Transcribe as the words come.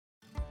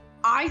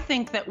I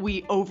think that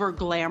we over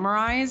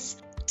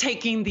glamorize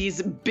taking these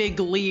big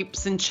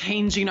leaps and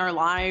changing our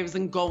lives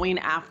and going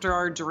after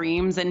our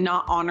dreams and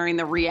not honoring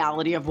the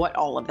reality of what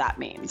all of that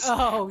means.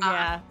 Oh,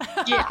 yeah.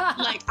 Yeah.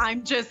 Like,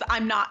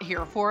 I'm not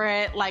here for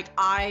it. Like,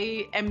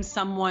 I am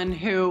someone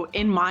who,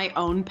 in my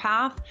own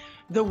path,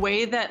 the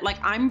way that, like,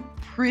 I'm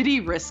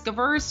pretty risk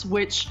averse,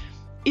 which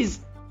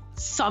is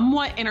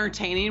somewhat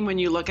entertaining when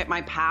you look at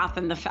my path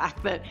and the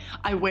fact that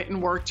I went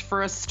and worked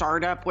for a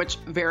startup, which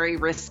very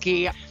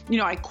risky. You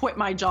know, I quit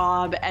my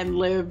job and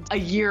lived a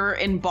year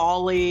in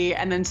Bali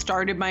and then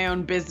started my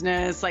own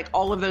business. Like,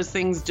 all of those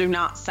things do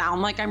not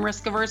sound like I'm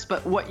risk averse,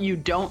 but what you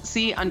don't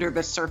see under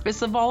the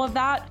surface of all of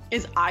that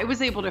is I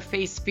was able to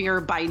face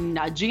fear by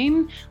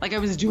nudging. Like, I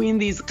was doing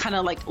these kind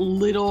of like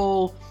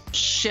little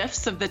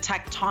shifts of the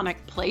tectonic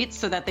plates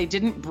so that they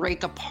didn't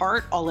break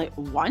apart all at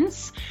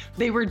once.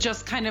 They were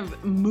just kind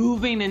of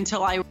moving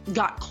until I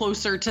got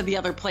closer to the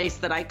other place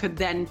that I could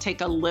then take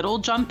a little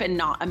jump and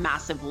not a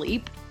massive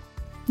leap.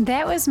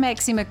 That was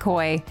Maxie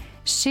McCoy.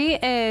 She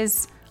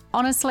is,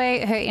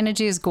 honestly, her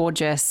energy is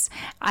gorgeous.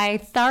 I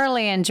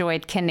thoroughly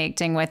enjoyed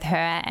connecting with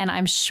her, and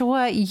I'm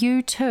sure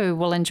you too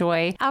will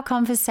enjoy our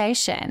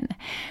conversation.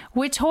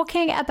 We're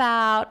talking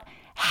about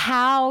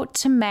how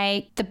to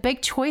make the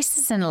big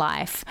choices in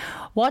life,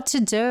 what to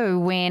do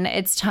when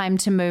it's time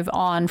to move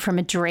on from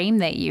a dream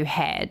that you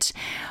had,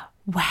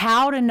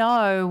 how to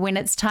know when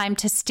it's time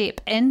to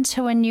step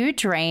into a new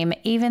dream,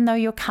 even though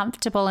you're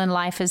comfortable and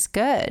life is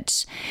good.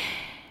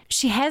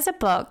 She has a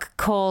book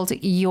called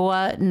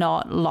You're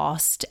Not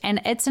Lost, and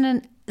it's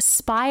an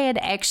inspired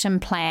action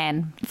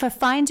plan for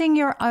finding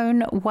your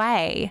own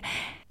way.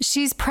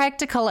 She's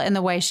practical in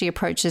the way she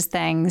approaches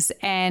things,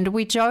 and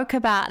we joke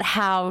about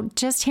how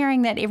just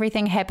hearing that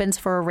everything happens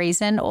for a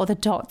reason or the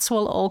dots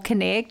will all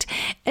connect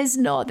is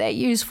not that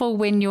useful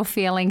when you're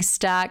feeling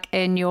stuck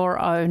in your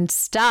own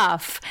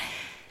stuff.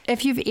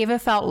 If you've ever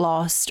felt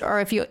lost, or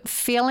if you're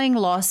feeling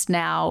lost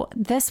now,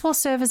 this will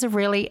serve as a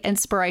really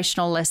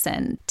inspirational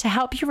lesson to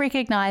help you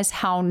recognize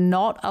how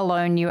not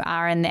alone you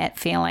are in that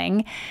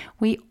feeling.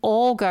 We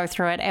all go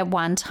through it at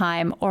one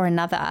time or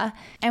another,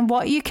 and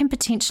what you can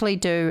potentially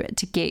do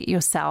to get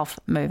yourself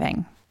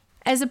moving.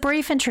 As a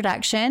brief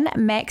introduction,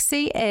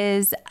 Maxie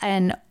is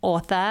an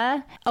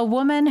author, a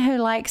woman who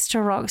likes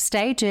to rock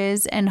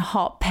stages in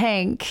hot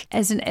pink,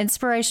 is an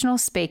inspirational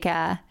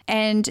speaker,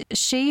 and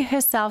she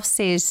herself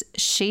says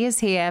she is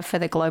here for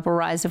the global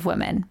rise of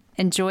women.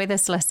 Enjoy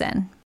this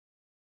listen.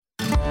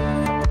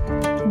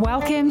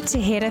 Welcome to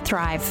Here to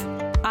Thrive.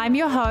 I'm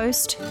your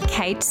host,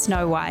 Kate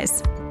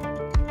Snowwise.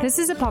 This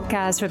is a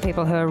podcast for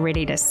people who are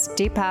ready to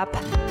step up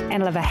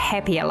and live a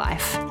happier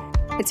life.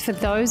 It's for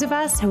those of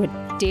us who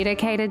are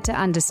dedicated to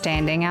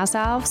understanding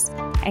ourselves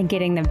and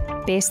getting the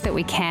best that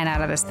we can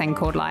out of this thing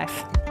called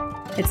life.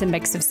 It's a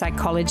mix of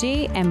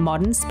psychology and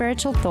modern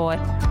spiritual thought,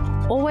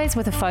 always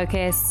with a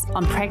focus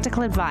on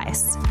practical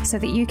advice so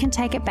that you can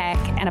take it back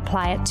and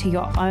apply it to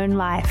your own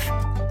life.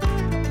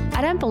 I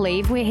don't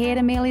believe we're here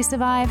to merely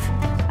survive.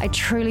 I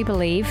truly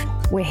believe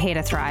we're here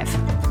to thrive.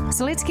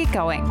 So let's get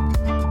going.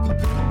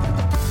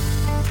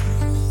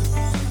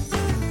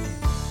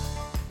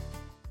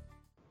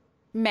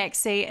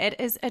 Maxie, it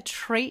is a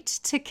treat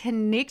to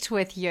connect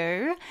with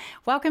you.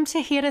 Welcome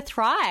to Here to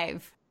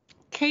Thrive.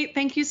 Kate,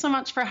 thank you so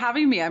much for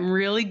having me. I'm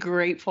really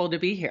grateful to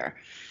be here.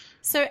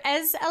 So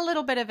as a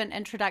little bit of an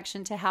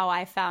introduction to how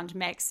I found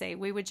Maxie,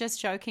 we were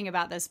just joking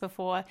about this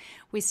before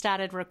we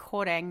started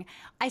recording.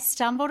 I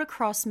stumbled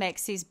across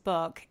Maxie's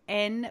book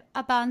in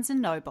a Barnes &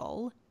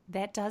 Noble.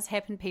 That does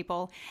happen,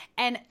 people.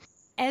 And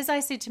as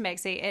I said to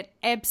Maxie, it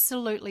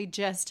absolutely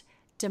just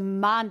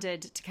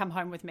demanded to come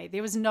home with me.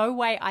 There was no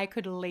way I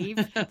could leave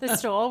the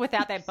store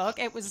without that book.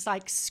 It was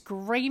like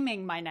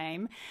screaming my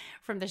name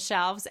from the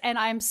shelves, and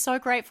I'm so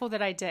grateful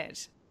that I did.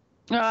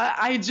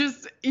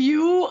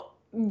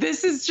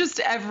 This is just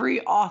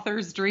every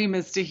author's dream,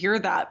 is to hear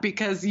that,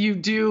 because you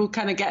do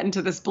kind of get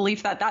into this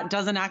belief that that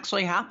doesn't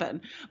actually happen,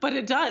 but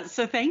it does.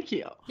 So thank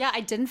you. Yeah, I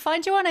didn't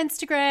find you on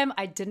Instagram.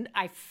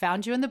 I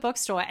found you in the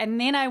bookstore,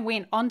 and then I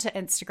went onto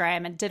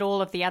Instagram and did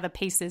all of the other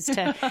pieces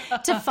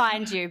to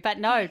find you. But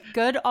no,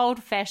 good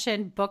old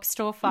fashioned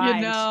bookstore find.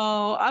 You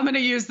know, I'm going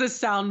to use this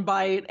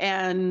soundbite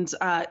and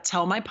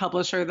tell my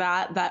publisher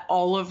that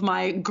all of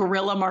my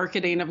guerrilla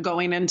marketing of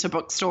going into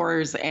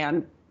bookstores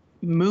and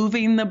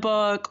moving the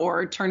book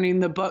or turning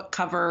the book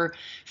cover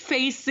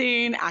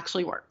facing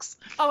actually works.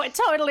 Oh, it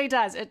totally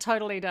does. It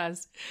totally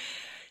does.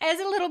 As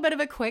a little bit of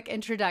a quick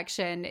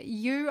introduction,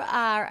 you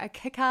are a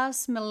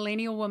kick-ass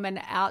millennial woman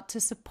out to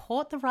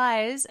support the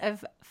rise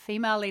of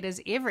female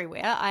leaders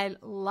everywhere. I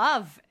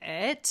love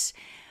it.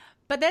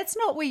 But that's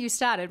not where you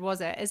started,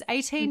 was it? As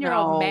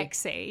 18-year-old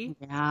Maxie.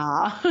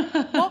 Yeah.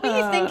 What were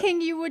you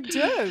thinking you would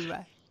do?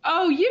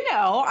 Oh,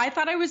 I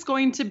thought I was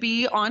going to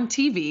be on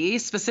TV,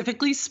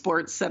 specifically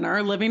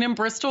SportsCenter, living in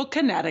Bristol,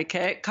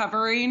 Connecticut,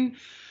 covering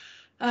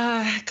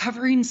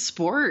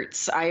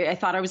sports. I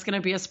thought I was going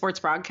to be a sports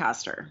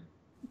broadcaster.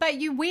 But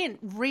you went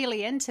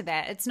really into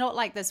that. It's not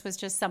like this was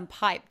just some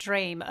pipe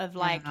dream of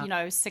like,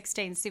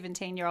 16,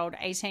 17-year-old,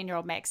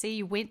 18-year-old Maxie.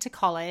 You went to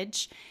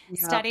college,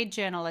 studied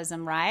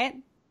journalism, right?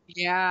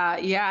 Yeah,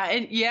 yeah.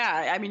 And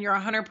yeah, I mean, you're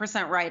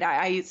 100% right.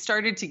 I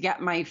started to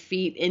get my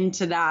feet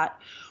into that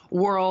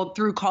world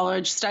through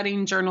college,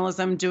 studying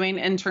journalism, doing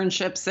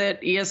internships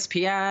at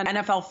ESPN,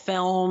 NFL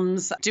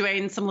Films,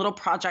 doing some little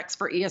projects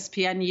for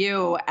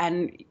ESPNU.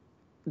 And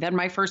then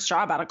my first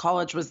job out of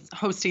college was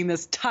hosting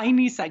this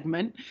tiny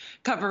segment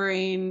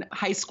covering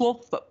high school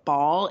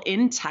football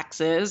in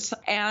Texas.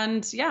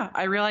 And yeah,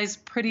 I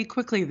realized pretty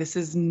quickly this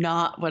is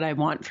not what I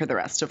want for the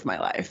rest of my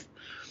life.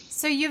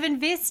 So you've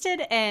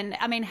invested in,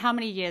 I mean, how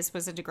many years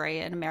was a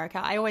degree in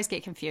America? I always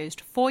get confused.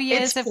 4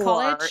 years of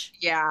college?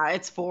 Yeah,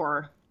 it's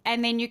 4.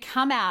 And then you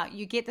come out,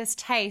 you get this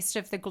taste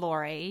of the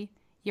glory.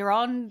 You're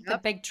on the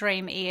big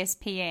dream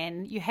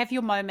ESPN. You have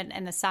your moment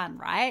in the sun,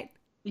 right?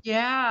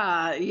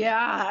 Yeah,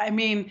 yeah. I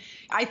mean,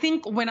 I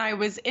think when I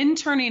was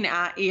interning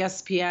at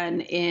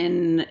ESPN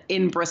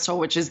in Bristol,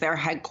 which is their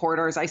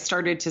headquarters, I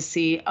started to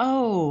see,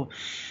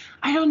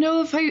 I don't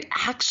know if I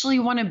actually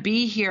want to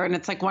be here. And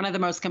it's like one of the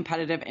most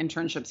competitive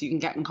internships you can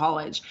get in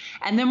college.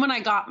 And then when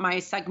I got my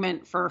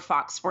segment for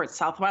Fox Sports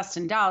Southwest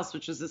in Dallas,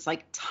 which was this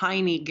like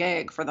tiny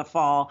gig for the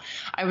fall,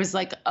 I was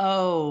like,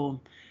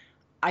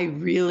 I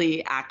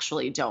really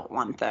actually don't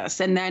want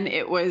this. And then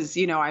it was,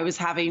 I was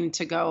having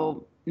to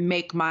go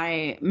make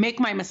my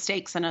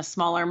mistakes in a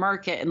smaller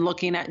market and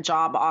looking at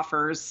job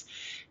offers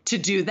to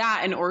do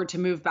that in order to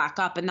move back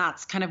up. And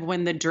that's kind of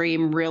when the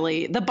dream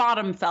the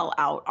bottom fell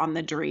out on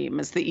the dream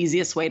is the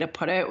easiest way to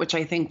put it, which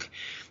I think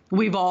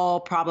we've all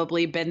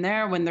probably been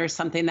there when there's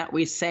something that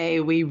we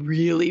say we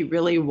really,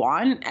 really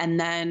want, and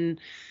then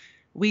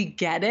we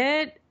get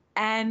it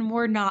and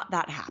we're not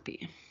that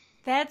happy.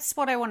 That's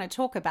what I want to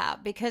talk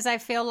about, because I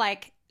feel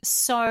like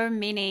so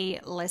many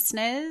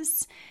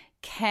listeners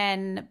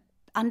can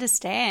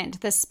understand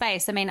this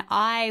space. I mean,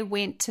 I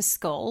went to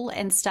school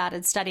and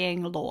started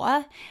studying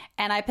law,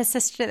 and I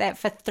persisted at that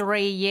for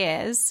 3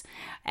 years.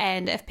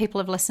 And if people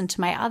have listened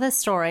to my other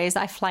stories,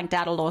 I flunked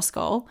out of law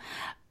school,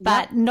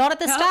 but not at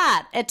the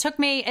start.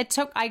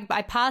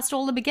 I passed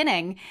all the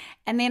beginning.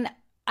 And then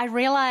I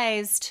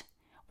realized,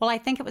 well, I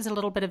think it was a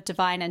little bit of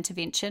divine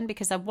intervention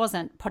because I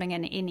wasn't putting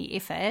in any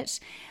effort,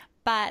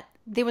 but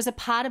there was a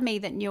part of me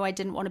that knew I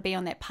didn't want to be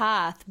on that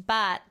path,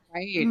 but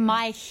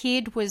my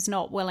head was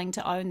not willing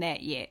to own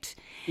that yet.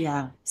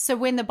 Yeah. So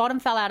when the bottom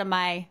fell out of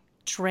my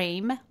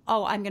dream,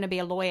 I'm going to be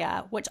a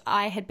lawyer, which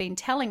I had been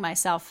telling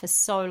myself for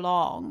so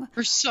long.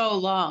 For so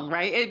long,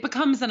 right? It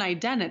becomes an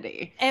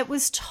identity. It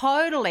was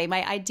totally,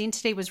 my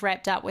identity was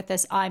wrapped up with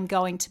this, I'm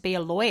going to be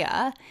a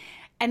lawyer.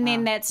 And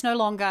then that's no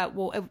longer,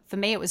 for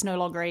me, it was no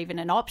longer even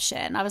an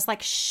option. I was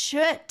like,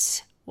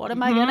 shit, what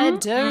am I going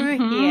to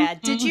do here?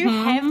 Did you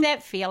have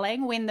that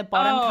feeling when the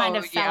bottom kind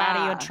of fell out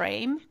of your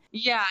dream?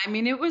 Yeah, I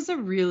mean, it was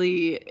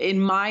in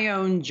my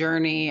own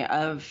journey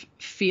of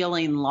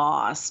feeling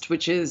lost,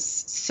 which is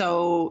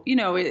so,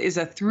 is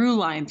a through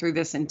line through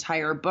this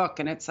entire book.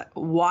 And it's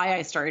why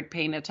I started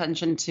paying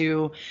attention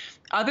to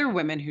other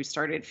women who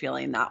started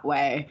feeling that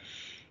way.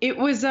 It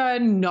was a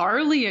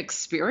gnarly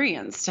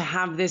experience to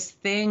have this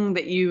thing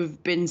that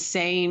you've been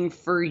saying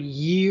for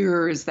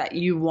years that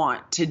you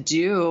want to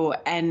do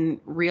and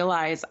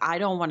realize I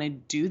don't want to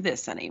do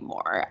this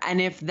anymore.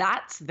 And if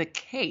that's the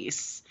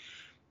case,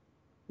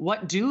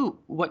 what do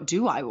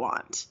I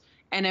want?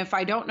 And if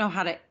I don't know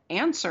how to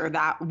answer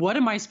that, what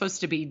am I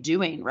supposed to be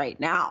doing right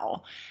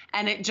now?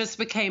 And it just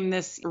became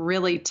this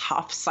really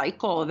tough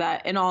cycle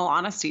that, in all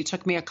honesty,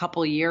 took me a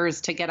couple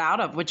years to get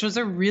out of, which was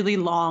a really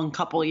long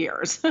couple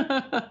years.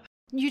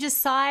 You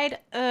decide,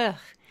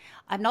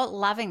 I'm not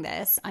loving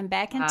this. I'm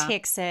back in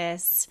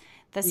Texas.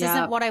 This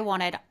isn't what I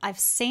wanted. I've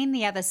seen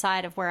the other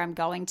side of where I'm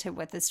going to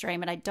with this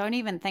dream, and I don't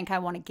even think I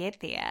want to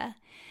get there.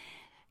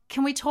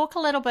 Can we talk a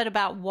little bit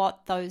about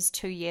what those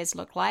 2 years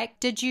look like?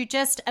 Did you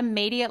just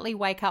immediately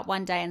wake up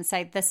one day and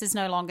say, this is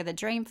no longer the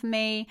dream for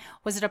me?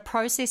 Was it a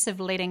process of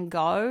letting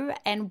go?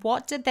 And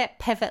what did that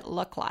pivot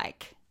look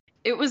like?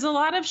 It was a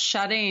lot of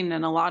shedding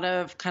and a lot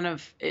of kind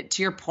of,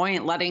 to your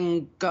point,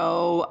 letting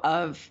go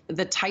of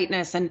the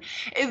tightness. And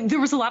there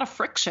was a lot of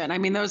friction. I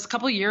mean, those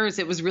couple of years,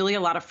 it was really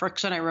a lot of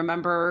friction. I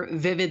remember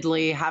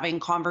vividly having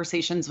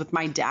conversations with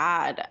my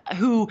dad,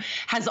 who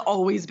has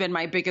always been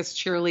my biggest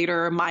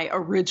cheerleader, my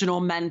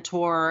original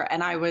mentor.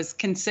 And I was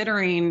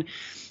considering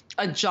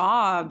a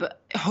job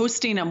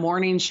hosting a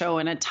morning show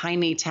in a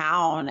tiny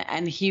town.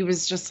 And he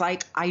was just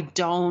like, I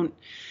don't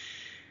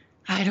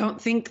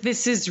think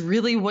this is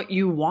really what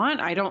you want.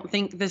 I don't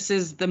think this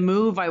is the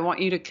move. I want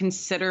you to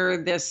consider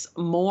this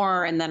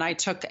more. And then I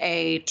took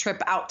a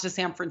trip out to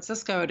San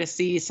Francisco to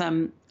see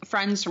some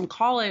friends from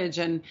college.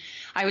 And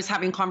I was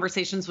having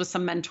conversations with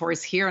some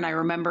mentors here. And I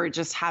remember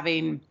just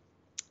having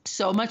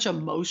so much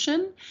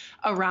emotion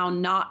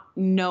around not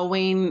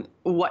knowing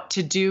what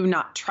to do,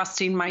 not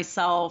trusting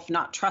myself,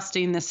 not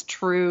trusting this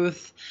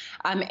truth.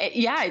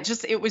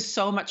 It was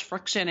so much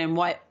friction. And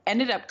what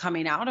ended up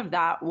coming out of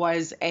that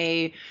was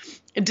a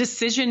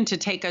decision to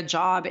take a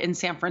job in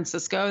San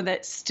Francisco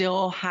that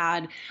still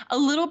had a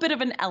little bit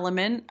of an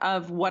element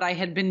of what I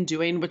had been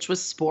doing, which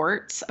was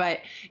sports, but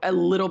a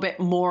little bit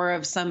more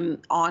of some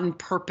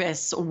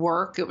on-purpose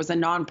work. It was a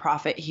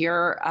nonprofit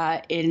here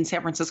in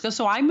San Francisco.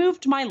 So I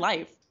moved my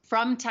life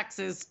from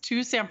Texas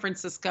to San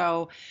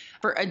Francisco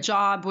for a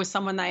job with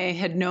someone that I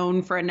had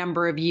known for a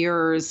number of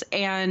years.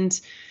 And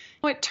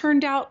it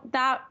turned out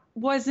that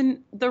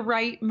wasn't the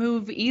right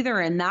move either.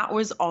 And that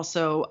was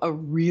also a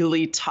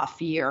really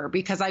tough year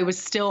because I was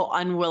still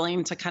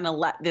unwilling to kind of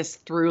let this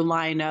through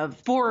line of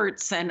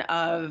sports and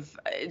of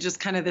just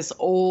kind of this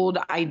old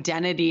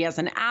identity as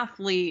an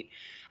athlete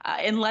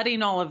and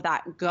letting all of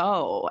that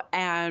go.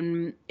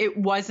 And it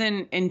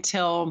wasn't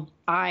until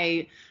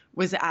I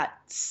was at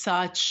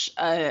such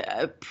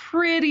a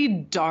pretty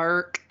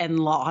dark and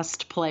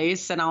lost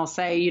place. And I'll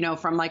say,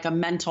 from like a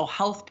mental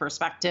health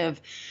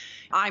perspective,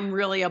 I'm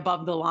really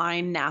above the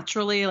line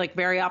naturally, like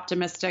very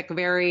optimistic,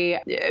 very,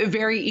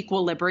 very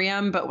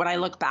equilibrium. But when I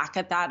look back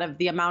at that, of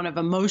the amount of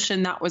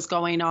emotion that was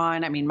going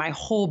on, I mean, my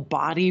whole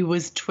body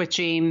was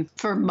twitching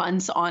for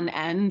months on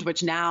end,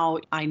 which now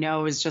I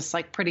know is just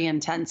like pretty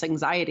intense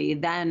anxiety.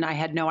 Then I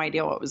had no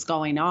idea what was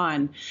going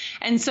on.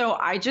 And so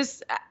I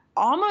just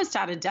almost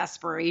out of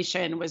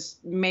desperation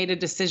made a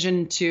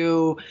decision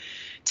to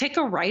take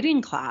a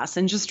writing class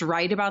and just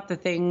write about the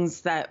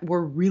things that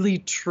were really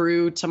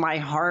true to my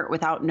heart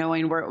without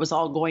knowing where it was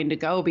all going to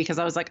go. Because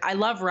I was like, I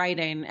love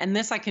writing and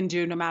this I can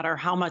do no matter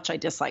how much I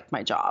dislike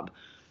my job.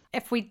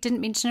 If we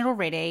didn't mention it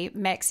already,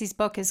 Maxie's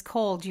book is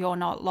called You're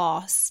Not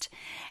Lost.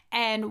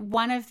 And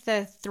one of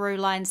the through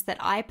lines that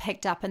I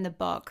picked up in the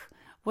book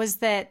was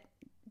that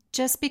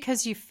just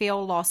because you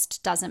feel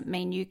lost doesn't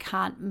mean you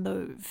can't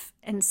move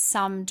in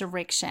some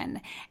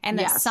direction. And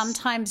that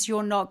sometimes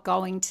you're not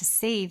going to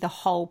see the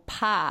whole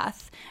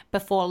path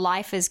before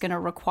life is going to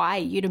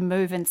require you to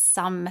move in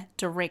some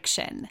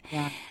direction.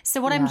 Yeah. So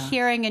what I'm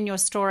hearing in your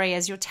story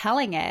as you're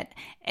telling it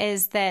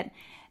is that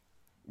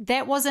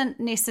wasn't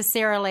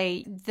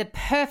necessarily the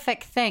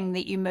perfect thing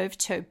that you moved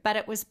to, but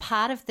it was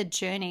part of the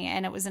journey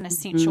and it was an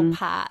essential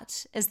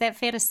part. Is that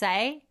fair to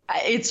say?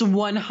 It's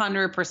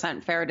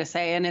 100% fair to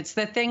say. And it's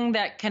the thing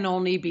that can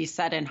only be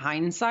said in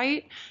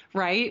hindsight,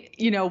 right?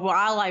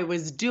 While I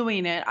was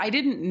doing it, I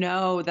didn't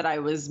know that I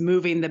was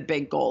moving the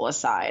big goal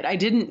aside. I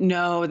didn't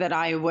know that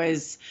I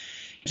was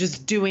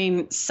just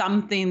doing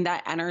something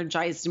that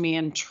energized me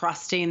and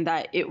trusting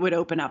that it would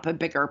open up a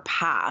bigger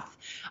path.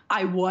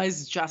 I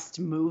was just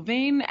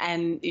moving,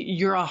 and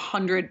you're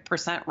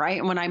 100% right.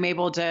 And when I'm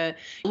able to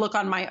look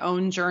on my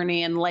own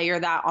journey and layer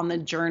that on the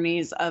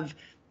journeys of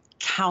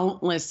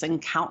countless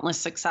and countless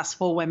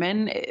successful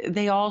women,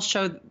 they all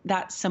show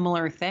that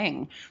similar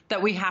thing,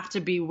 that we have to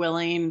be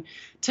willing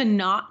to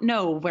not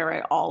know where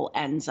it all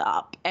ends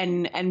up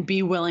and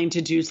be willing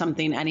to do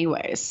something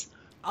anyways.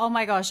 Oh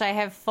my gosh, I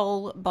have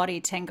full body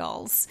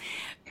tingles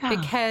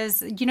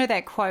because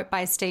that quote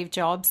by Steve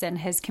Jobs in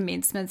his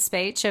commencement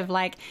speech of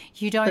like,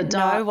 you don't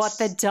know what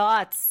the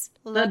dots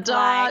look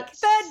like.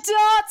 The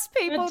dots,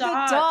 people, the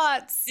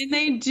dots. And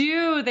they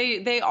do.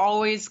 They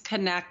always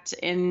connect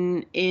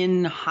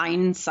in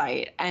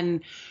hindsight.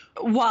 And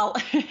while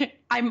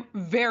I'm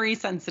very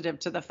sensitive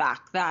to the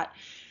fact that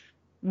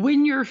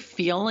when you're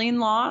feeling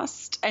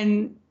lost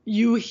and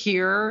you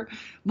hear,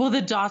 well,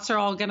 the dots are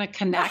all going to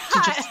connect,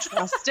 to just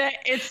trust it.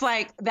 It's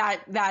like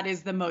that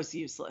is the most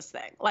useless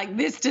thing. Like,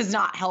 this does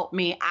not help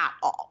me at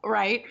all.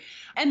 Right.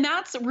 And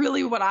that's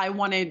really what I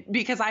wanted,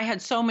 because I had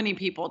so many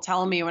people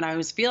tell me when I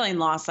was feeling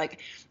lost,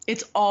 like,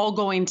 it's all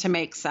going to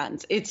make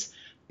sense. It's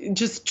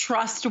just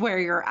trust where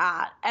you're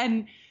at.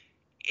 And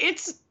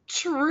it's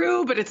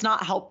true, but it's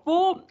not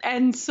helpful.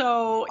 And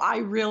so I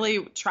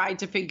really tried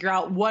to figure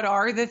out what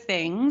are the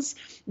things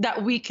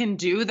that we can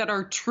do that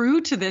are true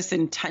to this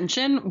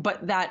intention,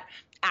 but that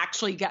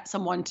actually get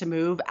someone to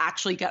move,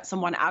 actually get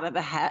someone out of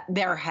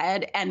their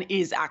head, and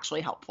is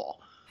actually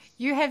helpful.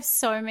 You have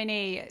so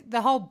many,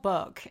 the whole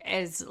book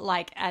is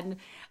like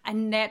a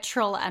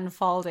natural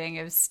unfolding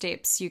of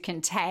steps you can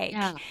take.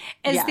 Yeah.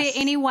 Is there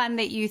anyone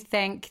that you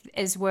think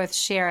is worth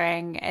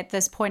sharing at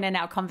this point in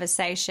our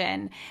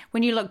conversation?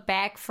 When you look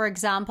back, for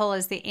example,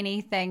 is there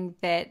anything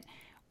that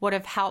would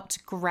have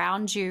helped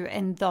ground you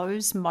in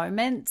those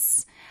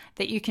moments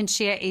that you can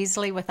share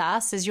easily with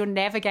us as you're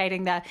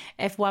navigating that?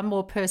 If one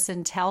more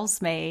person tells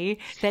me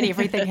that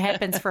everything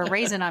happens for a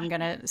reason, I'm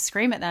going to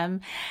scream at them.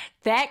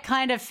 That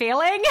kind of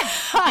feeling.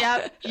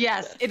 Yep.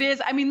 Yes, it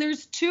is. I mean,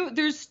 there's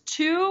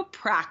two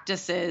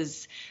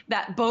practices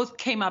that both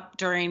came up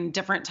during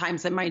different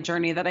times in my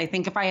journey that I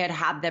think if I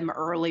had them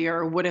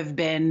earlier would have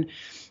been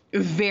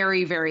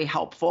very, very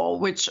helpful,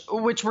 which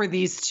were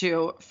these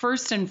two.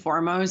 First and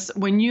foremost,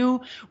 when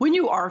you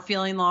are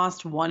feeling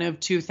lost, one of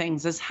two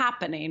things is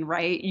happening,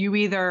 right? You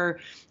either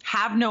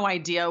have no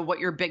idea what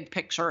your big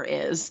picture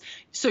is,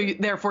 so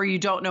therefore you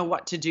don't know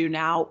what to do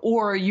now,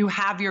 or you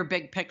have your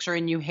big picture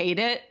and you hate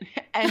it,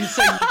 and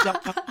so you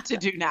don't know what to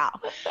do now.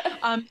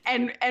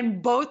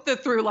 And both the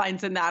through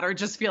lines in that are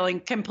just feeling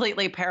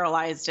completely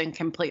paralyzed and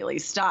completely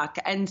stuck.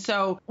 And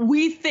so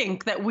we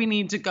think that we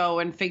need to go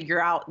and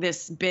figure out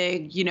this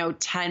big,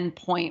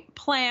 10-point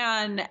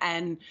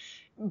plan,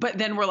 but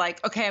then we're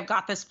like, okay, I've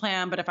got this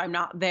plan, but if I'm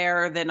not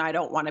there, then I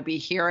don't want to be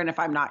here. And if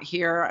I'm not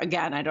here,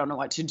 again, I don't know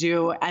what to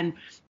do. And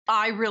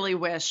I really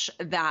wish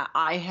that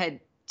I had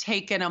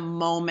taken a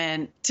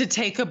moment to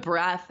take a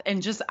breath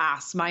and just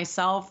ask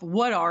myself,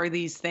 what are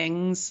these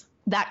things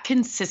that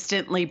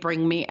consistently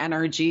bring me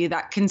energy,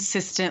 that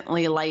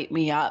consistently light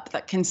me up,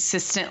 that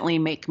consistently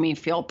make me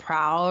feel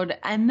proud?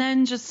 And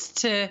then just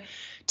to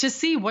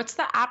see what's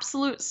the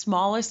absolute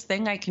smallest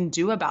thing I can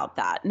do about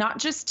that, not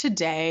just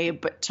today,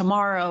 but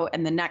tomorrow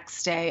and the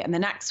next day and the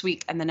next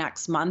week and the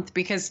next month.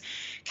 Because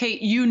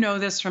Kate, you know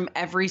this from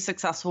every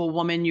successful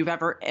woman you've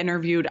ever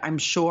interviewed, I'm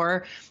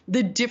sure,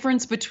 the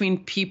difference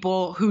between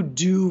people who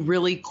do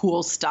really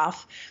cool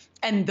stuff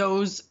and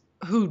those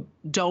who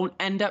don't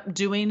end up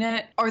doing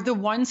it are the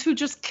ones who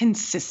just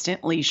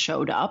consistently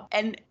showed up.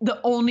 And the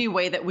only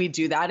way that we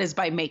do that is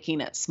by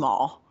making it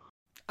small.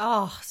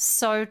 Oh,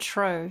 so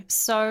true.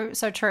 So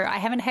true. I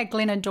haven't had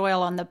Glennon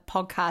Doyle on the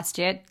podcast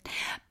yet,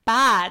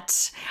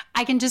 but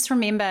I can just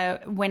remember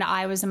when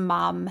I was a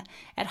mum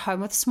at home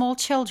with small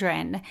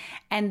children,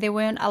 and there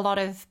weren't a lot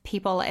of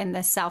people in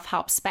the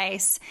self-help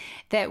space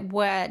that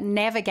were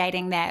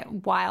navigating that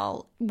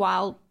while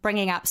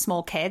bringing up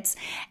small kids.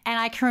 And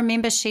I can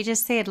remember she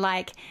just said,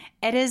 like,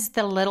 it is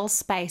the little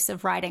space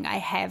of writing I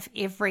have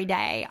every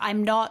day.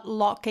 I'm not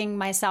locking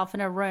myself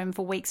in a room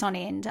for weeks on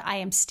end. I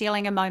am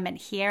stealing a moment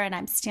here and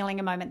I'm stealing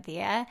a moment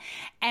there.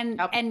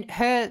 And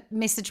her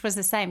message was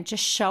the same.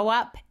 Just show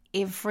up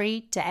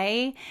every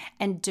day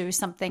and do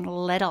something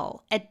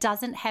little. It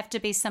doesn't have to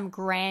be some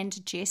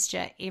grand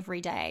gesture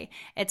every day.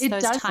 It's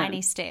those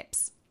tiny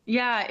steps.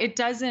 Yeah, it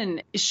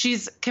doesn't.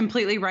 She's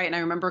completely right. And I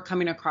remember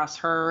coming across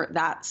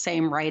that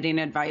same writing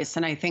advice.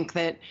 And I think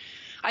that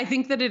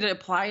it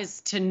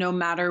applies to no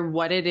matter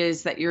what it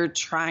is that you're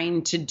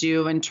trying to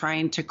do and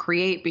trying to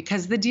create,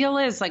 because the deal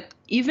is, like,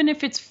 even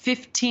if it's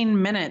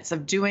 15 minutes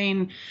of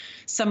doing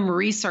some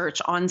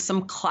research on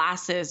some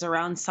classes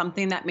around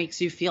something that makes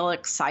you feel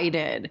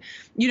excited,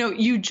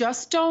 you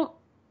just don't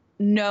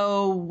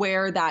know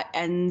where that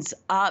ends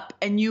up.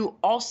 And you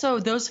also,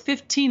 those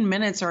 15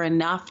 minutes are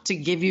enough to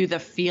give you the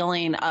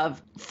feeling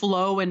of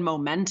flow and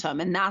momentum.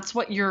 And that's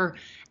what you're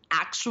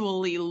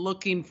actually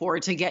looking for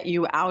to get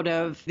you out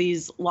of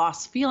these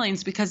lost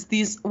feelings, because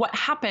what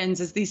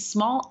happens is these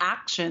small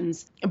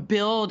actions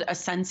build a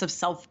sense of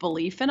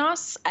self-belief in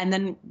us, and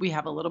then we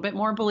have a little bit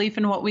more belief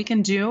in what we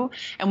can do,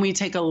 and we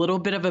take a little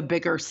bit of a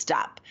bigger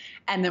step,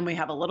 and then we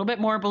have a little bit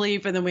more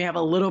belief, and then we have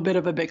a little bit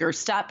of a bigger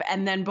step,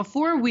 and then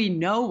before we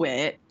know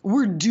it,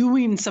 we're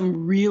doing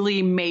some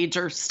really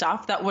major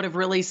stuff that would have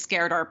really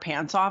scared our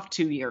pants off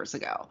 2 years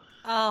ago.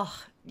 Oh,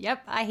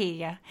 yep, I hear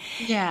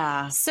you.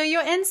 Yeah. So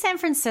you're in San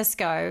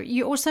Francisco.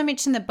 You also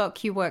mentioned the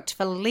book you worked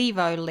for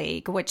Levo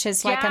League, which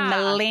is like a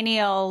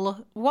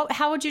millennial.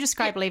 How would you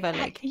describe Levo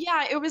League?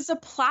 Yeah, it was a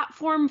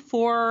platform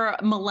for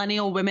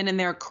millennial women in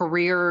their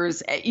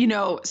careers,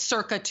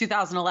 circa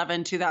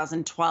 2011,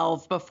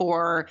 2012,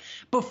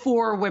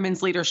 before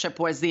women's leadership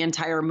was the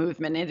entire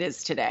movement it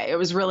is today. It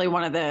was really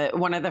one of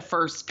the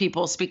first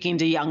people speaking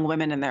to young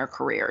women in their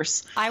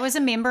careers. I was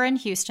a member in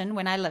Houston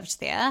when I lived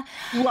there.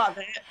 Love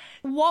it.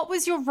 What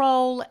was your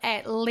role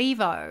at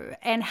Levo,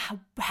 and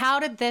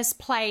how did this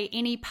play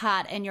any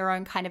part in your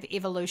own kind of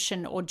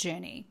evolution or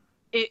journey?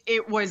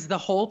 It was the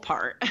whole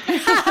part.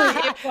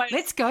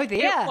 Let's go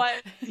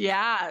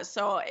there.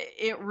 So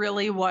it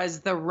really was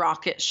the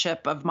rocket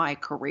ship of my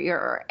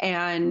career.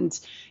 And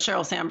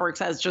Sheryl Sandberg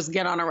says, just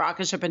get on a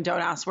rocket ship and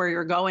don't ask where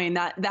you're going.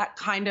 That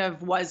kind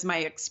of was my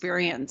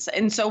experience.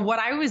 And so what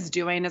I was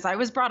doing is I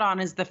was brought on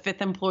as the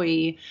 5th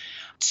employee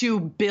to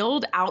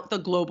build out the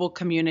global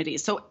community.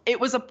 So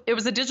it was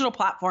a digital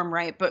platform,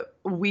 right? But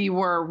we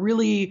were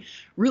really,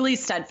 really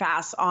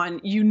steadfast on,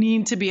 you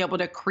need to be able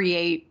to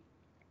create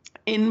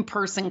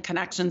in-person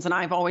connections. And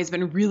I've always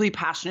been really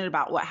passionate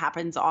about what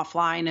happens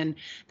offline and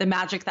the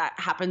magic that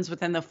happens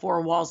within the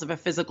 4 walls of a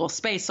physical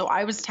space. So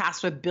I was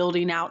tasked with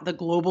building out the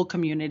global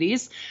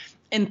communities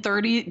in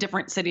 30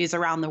 different cities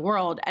around the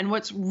world. And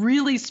what's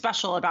really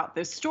special about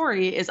this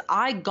story is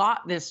I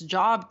got this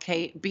job,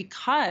 Kate,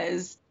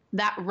 because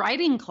that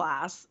writing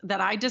class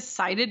that I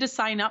decided to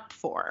sign up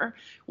for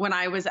when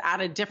I was at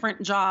a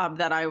different job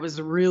that I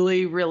was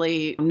really,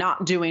 really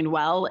not doing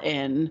well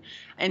in.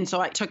 And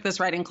so I took this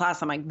writing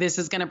class. I'm like, this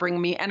is going to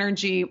bring me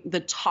energy.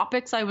 The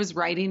topics I was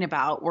writing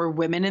about were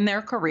women in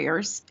their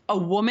careers. A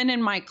woman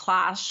in my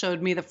class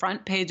showed me the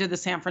front page of the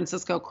San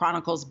Francisco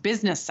Chronicle's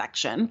business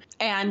section,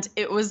 and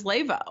it was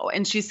Levo.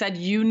 And she said,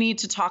 you need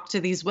to talk to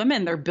these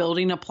women. They're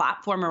building a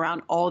platform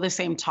around all the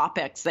same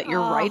topics that you're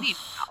writing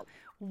about.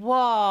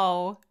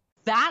 Whoa.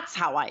 That's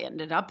how I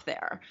ended up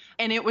there.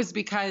 And it was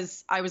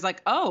because I was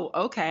like, oh,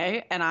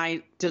 okay. And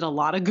I did a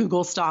lot of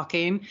Google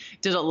stalking,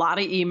 did a lot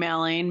of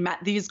emailing, met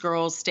these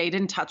girls, stayed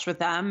in touch with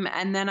them.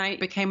 And then I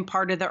became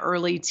part of the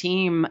early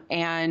team.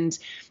 And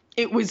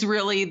it was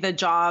really the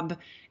job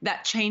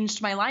that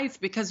changed my life,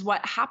 because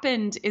what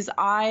happened is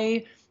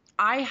I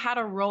had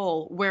a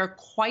role where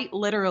quite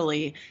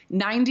literally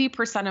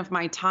 90% of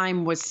my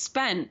time was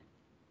spent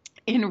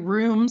in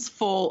rooms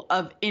full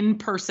of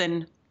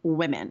in-person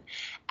women.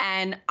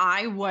 And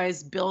I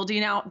was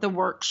building out the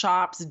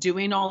workshops,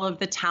 doing all of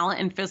the talent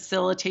and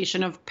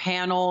facilitation of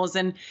panels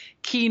and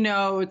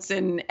keynotes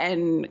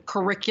and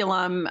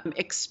curriculum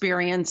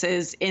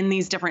experiences in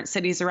these different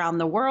cities around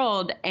the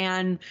world.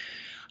 And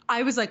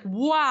I was like,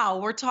 wow,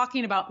 we're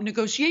talking about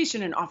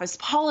negotiation and office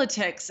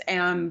politics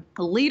and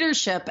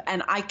leadership.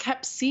 And I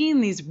kept seeing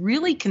these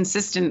really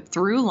consistent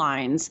through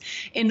lines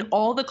in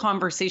all the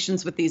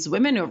conversations with these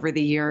women over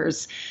the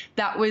years.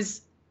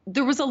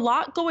 There was a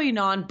lot going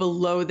on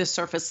below the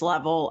surface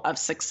level of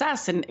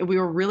success. And we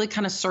were really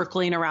kind of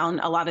circling around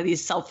a lot of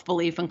these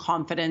self-belief and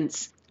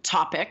confidence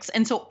topics.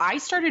 And so I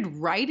started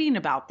writing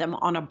about them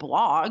on a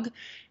blog,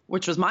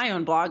 which was my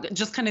own blog,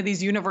 just kind of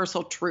these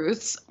universal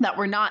truths that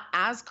were not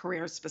as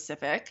career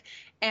specific.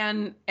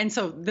 And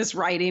so this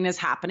writing is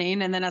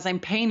happening. And then as I'm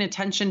paying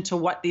attention to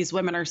what these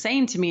women are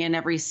saying to me in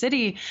every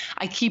city,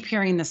 I keep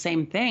hearing the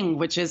same thing,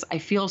 which is, I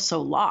feel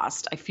so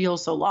lost. I feel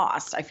so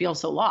lost. I feel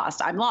so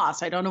lost. I'm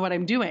lost. I don't know what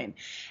I'm doing.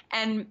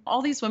 And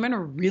all these women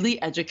are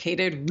really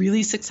educated,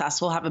 really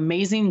successful, have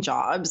amazing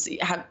jobs,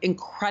 have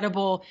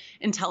incredible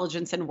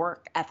intelligence and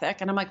work ethic.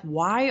 And I'm like,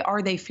 why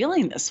are they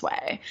feeling this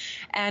way?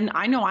 And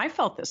I know I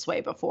felt this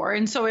way before.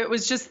 And so it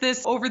was just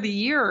this, over the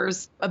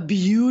years, a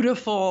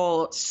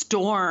beautiful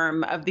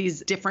storm of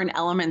these different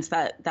elements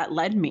that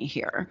led me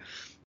here.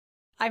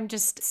 I'm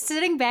just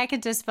sitting back in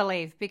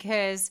disbelief,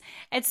 because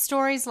it's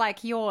stories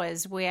like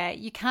yours where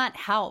you can't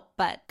help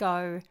but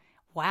go,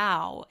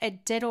 wow,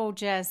 it did all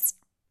just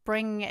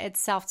bring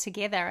itself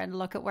together, and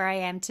look at where I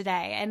am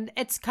today. And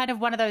it's kind of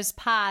one of those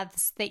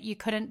paths that you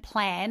couldn't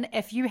plan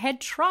if you had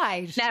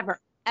tried. Never,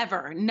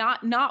 ever,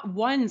 not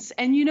once.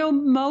 And you know,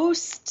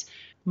 most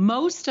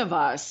of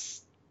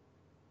us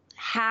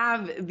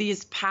have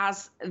these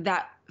paths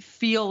that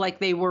feel like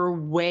they were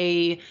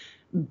way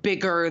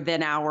bigger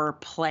than our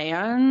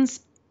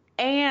plans,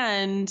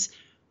 and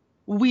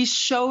we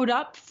showed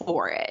up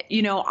for it.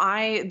 You know,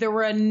 there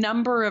were a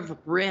number of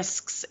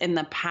risks in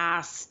the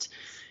past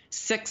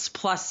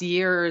 6+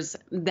 years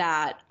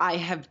that I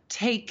have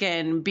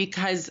taken,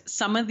 because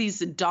some of these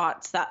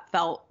dots that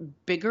felt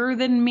bigger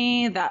than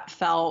me, that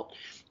felt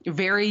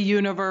very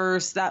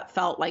universe, that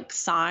felt like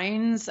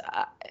signs,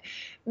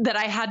 that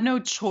I had no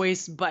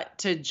choice but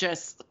to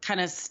just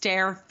kind of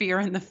stare fear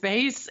in the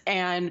face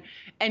and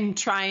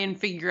try and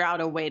figure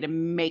out a way to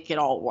make it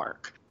all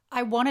work.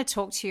 I want to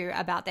talk to you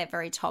about that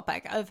very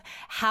topic of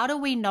how do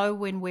we know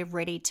when we're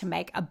ready to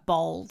make a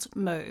bold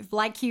move?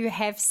 Like you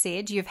have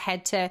said, you've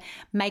had to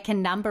make a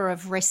number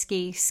of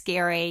risky,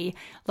 scary,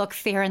 look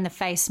fair in the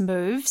face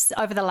moves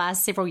over the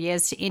last several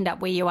years to end up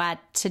where you are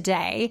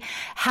today.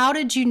 How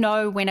did you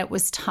know when it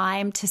was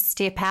time to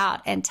step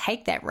out and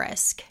take that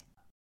risk?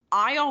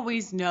 I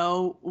always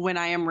know when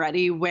I am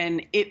ready,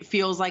 when it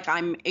feels like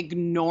I'm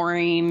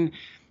ignoring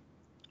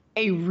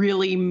a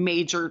really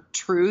major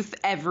truth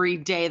every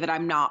day, that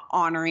I'm not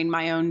honoring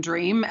my own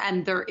dream.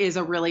 And there is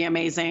a really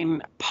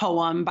amazing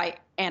poem by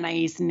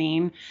Anais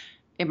Nin.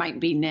 It might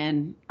be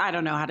Nin. I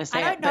don't know how to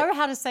say it. I don't know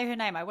how to say her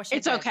name. I wish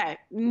it's okay.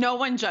 No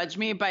one judge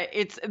me, but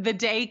it's the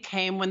day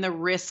came when the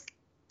risk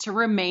to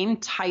remain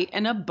tight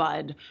in a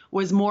bud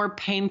was more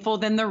painful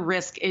than the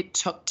risk it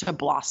took to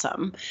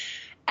blossom.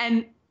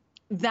 And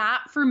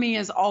that for me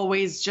is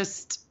always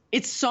just,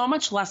 it's so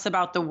much less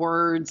about the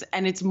words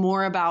and it's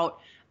more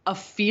about a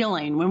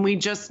feeling, when we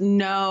just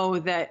know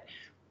that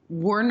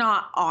we're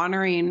not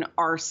honoring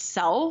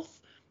ourselves,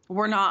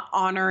 we're not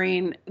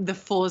honoring the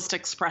fullest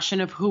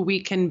expression of who we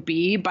can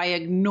be by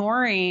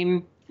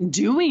ignoring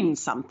doing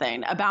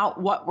something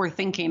about what we're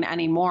thinking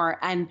anymore.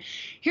 And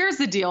here's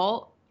the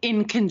deal,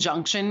 in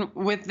conjunction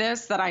with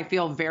this, that I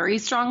feel very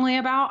strongly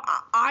about.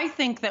 I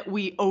think that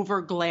we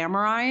over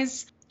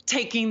glamorize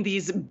taking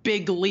these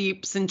big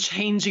leaps and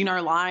changing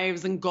our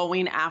lives and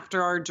going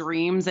after our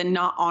dreams and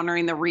not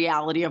honoring the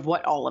reality of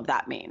what all of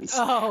that means.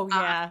 Oh,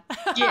 yeah.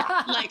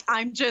 Yeah. Like,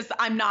 I'm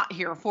not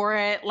here for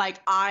it.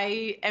 Like,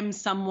 I am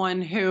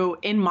someone who,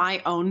 in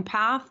my own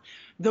path,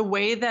 the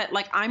way that,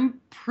 like, I'm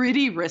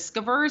pretty risk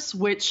averse,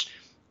 which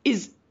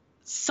is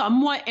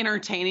somewhat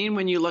entertaining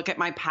when you look at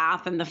my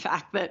path and the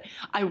fact that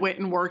I went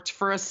and worked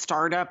for a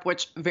startup,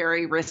 which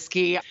very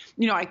risky.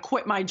 I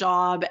quit my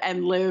job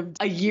and lived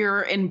a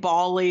year in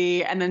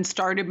Bali and then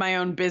started my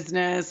own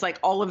business. Like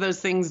all of those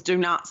things do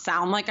not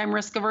sound like I'm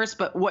risk averse,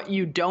 but what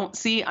you don't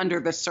see under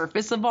the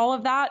surface of all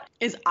of that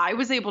is I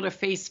was able to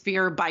face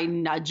fear by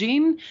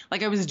nudging.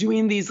 Like I was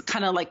doing these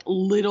kind of like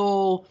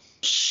little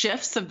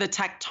shifts of the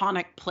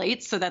tectonic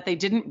plates so that they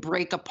didn't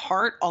break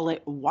apart all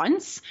at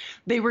once.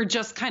 They were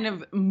just kind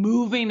of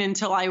moving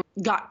until I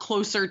got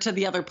closer to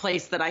the other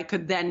place that I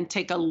could then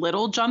take a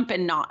little jump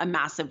and not a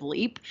massive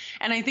leap.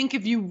 And I think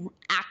if you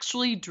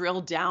actually drill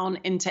down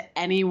into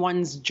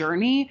anyone's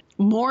journey,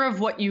 more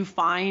of what you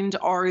find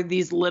are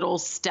these little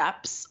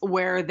steps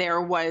where there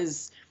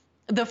was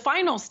the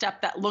final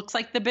step that looks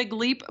like the big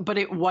leap, but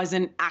it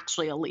wasn't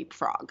actually a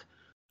leapfrog.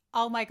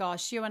 Oh my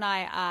gosh, you and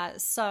I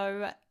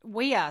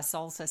we are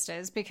soul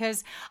sisters,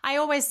 because I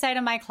always say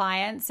to my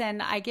clients,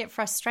 and I get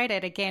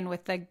frustrated again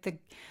with the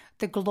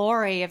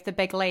glory of the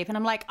big leap. And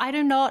I'm like, I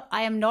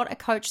am not a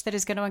coach that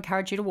is going to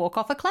encourage you to walk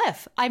off a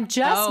cliff. I'm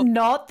just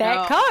not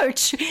that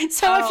coach.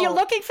 So if you're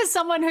looking for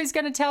someone who's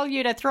going to tell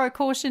you to throw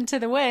caution to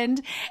the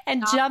wind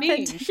and not jump me.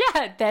 into,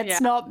 that's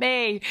not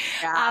me.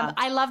 Yeah.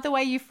 I love the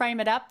way you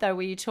frame it up though,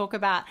 where you talk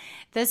about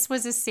this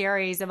was a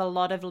series of a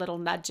lot of little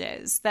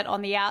nudges that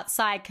on the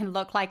outside can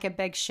look like a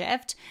big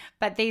shift,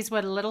 but these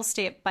were little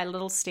step by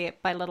little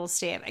step by little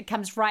step. It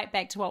comes right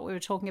back to what we were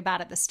talking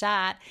about at the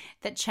start,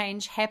 that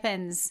change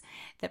happens,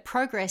 that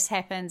progress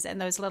happens in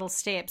those little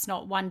steps,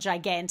 not one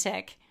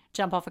gigantic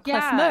jump off a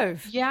cliff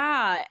move.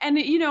 Yeah. And,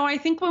 I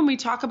think when we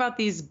talk about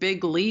these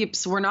big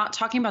leaps, we're not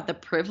talking about the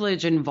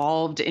privilege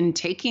involved in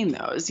taking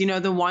those.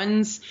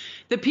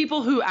 The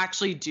people who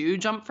actually do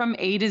jump from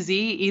A to Z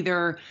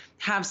either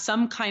have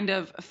some kind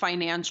of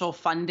financial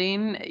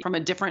funding from a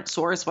different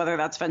source, whether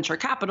that's venture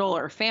capital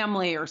or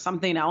family or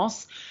something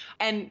else.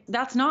 And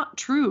that's not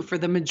true for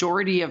the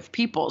majority of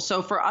people.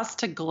 So for us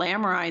to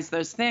glamorize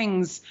those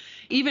things,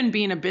 even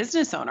being a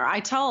business owner, I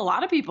tell a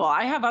lot of people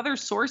I have other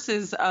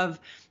sources of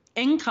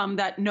income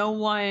that no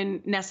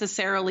one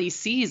necessarily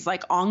sees,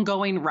 like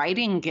ongoing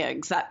writing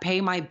gigs that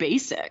pay my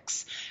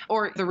basics.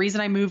 Or the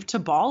reason I moved to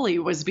Bali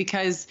was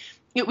because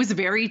it was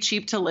very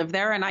cheap to live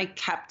there, and I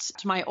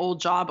kept my old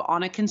job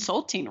on a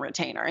consulting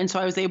retainer. And so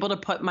I was able to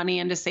put money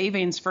into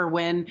savings for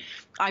when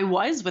I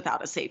was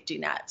without a safety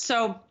net.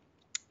 So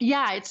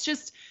yeah, it's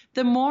just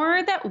the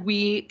more that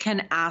we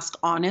can ask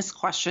honest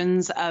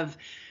questions of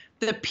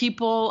the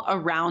people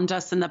around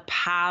us and the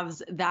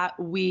paths that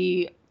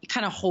we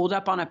kind of hold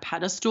up on a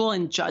pedestal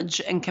and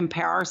judge and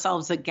compare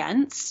ourselves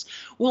against,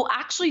 we'll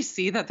actually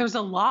see that there's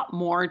a lot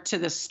more to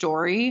the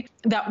story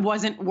that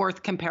wasn't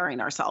worth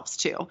comparing ourselves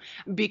to,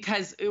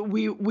 because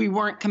we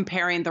weren't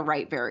comparing the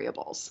right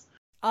variables.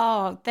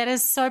 Oh, that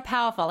is so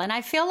powerful. And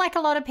I feel like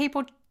a lot of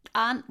people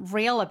aren't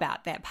real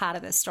about that part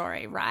of the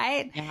story,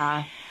 right?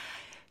 Yeah.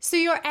 So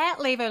you're at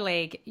Levo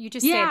League. You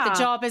just said the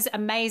job is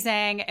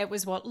amazing. It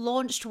was what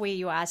launched where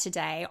you are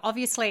today.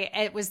 Obviously,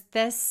 it was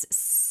this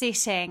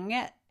setting.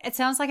 It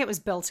sounds like it was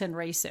built-in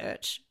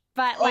research,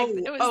 but like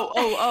it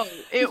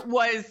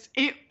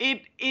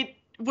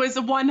was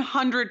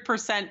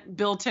 100%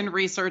 built-in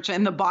research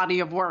in the body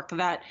of work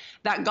that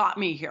got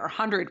me here.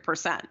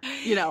 100%.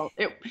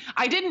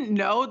 I didn't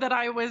know that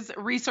I was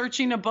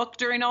researching a book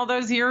during all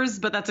those years,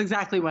 but that's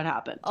exactly what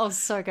happened. Oh,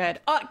 so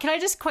good. Oh, can I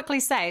just quickly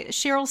say,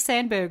 Sheryl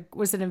Sandberg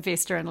was an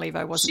investor in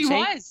Levo, wasn't she? She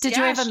was. Did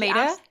you ever meet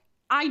her?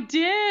 I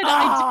did.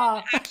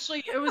 I did.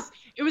 Actually,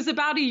 it was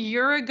about a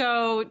year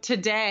ago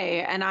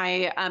today. And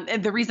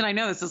and the reason I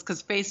know this is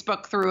because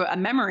Facebook threw a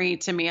memory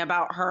to me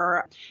about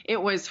her.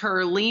 It was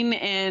her Lean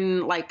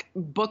In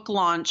book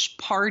launch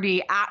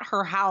party at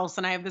her house.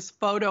 And I have this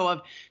photo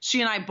of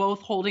she and I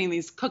both holding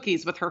these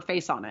cookies with her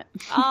face on it.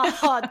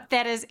 Oh,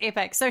 that is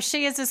epic. So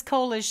she is as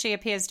cool as she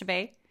appears to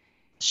be.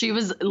 She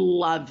was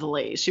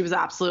lovely. She was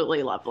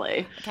absolutely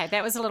lovely. Okay,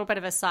 that was a little bit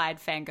of a side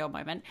fangirl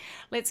moment.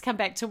 Let's come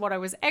back to what I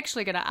was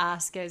actually going to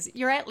ask is,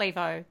 you're at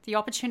Levo. The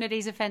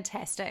opportunities are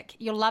fantastic.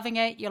 You're loving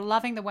it. You're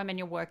loving the women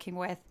you're working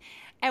with.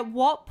 At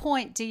what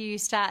point do you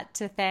start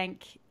to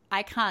think,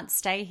 I can't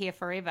stay here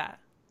forever?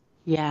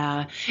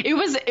 Yeah, it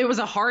was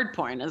a hard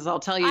point, as I'll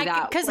tell you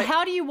that. Because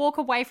how do you walk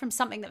away from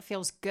something that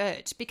feels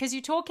good? Because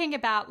you're talking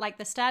about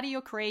the start of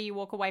your career, you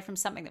walk away from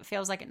something that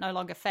feels like it no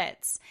longer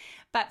fits.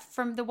 But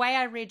from the way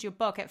I read your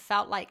book, it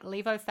felt like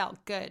Levo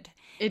felt good.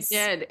 It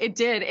did.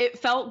 It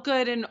felt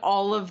good in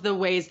all of the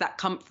ways that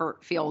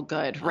comfort feel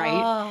good, right?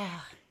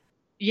 Oh.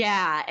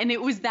 Yeah. And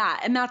it was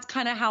that. And that's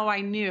kind of how I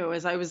knew,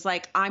 as I was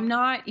like, I'm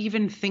not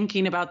even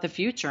thinking about the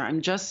future.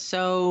 I'm just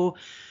so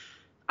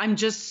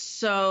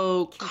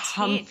content.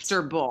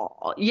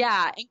 Comfortable.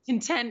 Yeah. And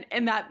content.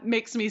 And that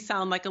makes me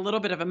sound like a little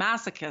bit of a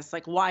masochist.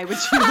 Like, why would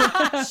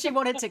you? She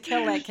wanted to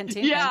kill that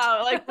contentment.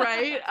 Yeah.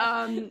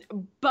 Right.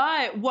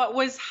 But what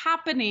was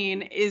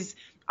happening is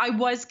I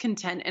was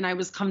content and I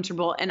was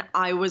comfortable and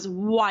I was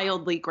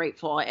wildly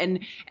grateful.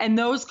 And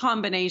those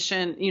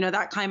combination,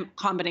 that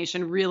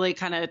combination really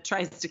kind of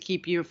tries to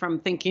keep you from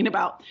thinking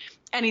about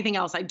anything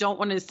else. I don't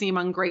want to seem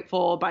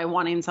ungrateful by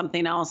wanting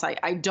something else.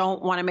 I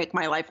don't want to make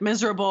my life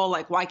miserable.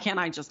 Like, why can't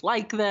I just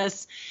like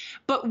this?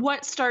 But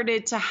what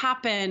started to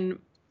happen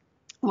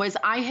was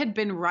I had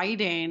been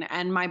writing,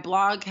 and my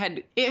blog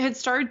had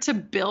started to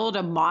build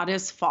a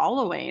modest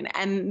following.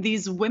 And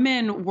these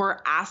women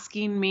were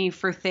asking me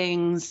for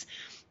things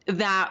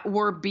that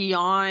were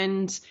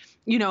beyond,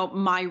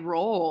 my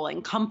role,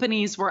 and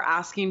companies were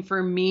asking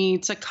for me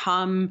to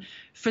come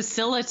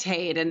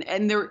facilitate.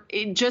 And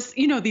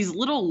these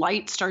little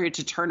lights started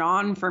to turn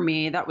on for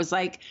me. That was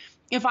like,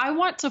 if I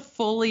want to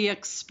fully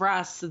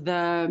express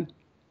the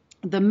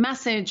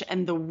message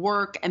and the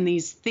work and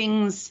these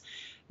things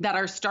that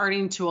are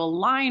starting to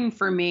align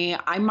for me,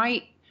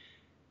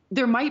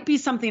 there might be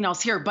something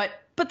else here, but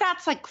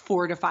that's like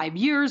 4 to 5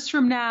 years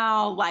from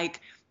now.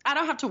 Like, I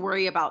don't have to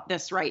worry about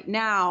this right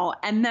now.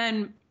 And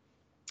then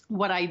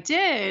what I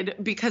did,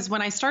 because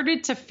when I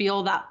started to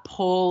feel that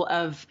pull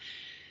of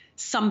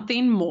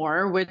something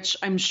more, which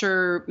I'm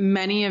sure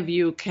many of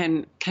you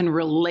can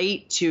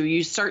relate to,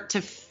 you start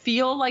to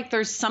feel like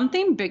there's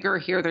something bigger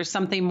here, there's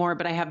something more,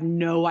 but I have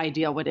no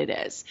idea what it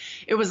is.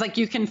 It was like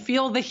you can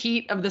feel the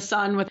heat of the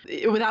sun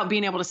without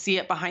being able to see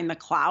it behind the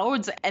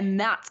clouds. And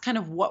that's kind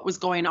of what was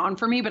going on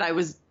for me. But I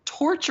was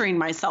torturing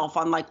myself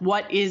on like,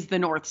 what is the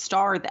North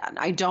Star then?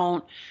 I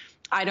don't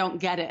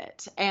get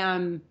it.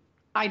 And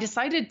I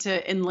decided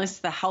to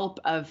enlist the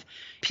help of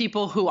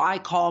people who I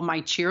call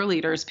my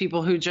cheerleaders,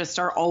 people who just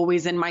are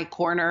always in my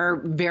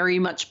corner, very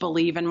much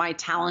believe in my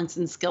talents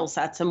and skill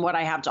sets and what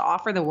I have to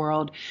offer the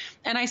world.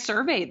 And I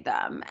surveyed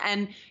them.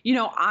 And,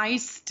 I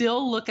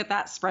still look at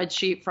that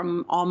spreadsheet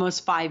from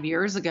almost 5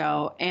 years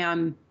ago,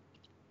 and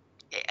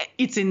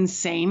it's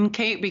insane,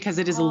 Kate, because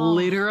it is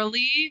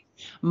literally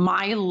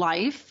my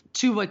life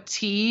to a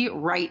T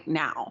right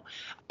now.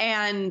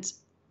 And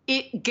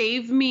it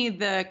gave me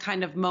the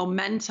kind of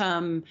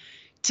momentum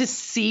to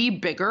see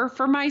bigger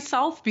for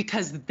myself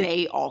because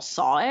they all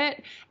saw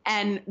it.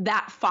 And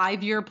that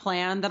 5-year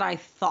plan that I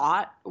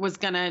thought was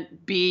going to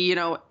be,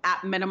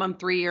 at minimum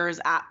 3 years,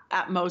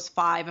 at most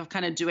 5, of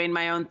kind of doing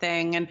my own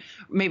thing and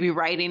maybe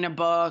writing a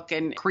book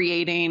and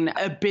creating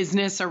a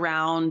business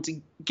around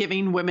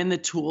giving women the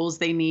tools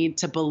they need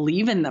to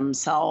believe in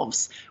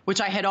themselves,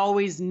 which I had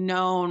always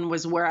known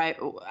was where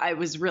I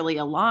was really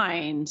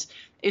aligned,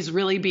 is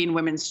really being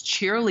women's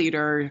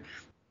cheerleader.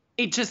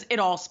 It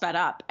all sped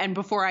up. And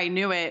before I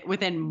knew it,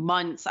 within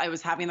months, I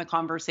was having the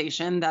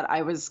conversation that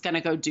I was going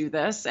to go do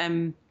this.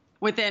 And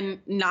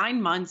within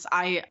 9 months,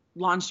 I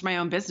launched my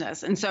own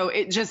business. And so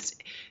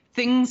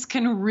things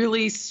can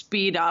really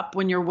speed up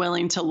when you're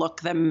willing to look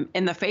them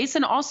in the face.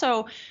 And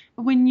also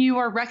when you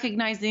are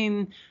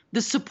recognizing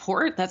the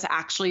support that's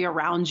actually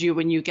around you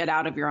when you get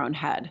out of your own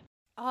head.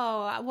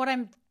 Oh,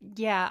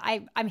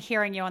 I'm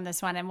hearing you on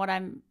this one. And what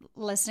I'm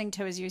listening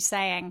to is you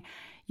saying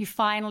you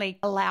finally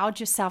allowed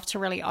yourself to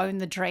really own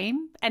the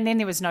dream. And then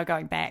there was no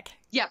going back.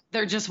 Yeah,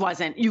 there just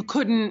wasn't.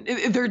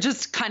 There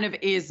just kind of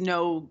is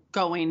no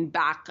going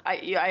back.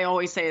 I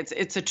always say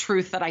it's a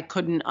truth that I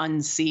couldn't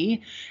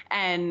unsee.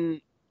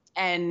 And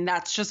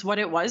that's just what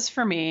it was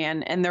for me.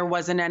 And there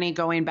wasn't any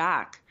going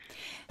back.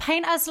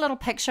 Paint us a little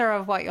picture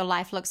of what your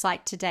life looks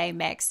like today,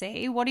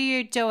 Maxie. What are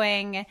you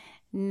doing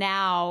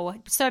now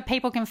so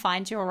people can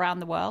find you around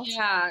the world?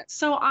 Yeah.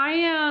 So I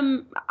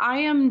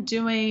am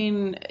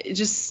doing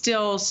just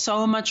still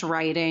so much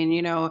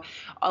writing,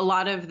 a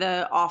lot of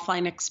the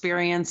offline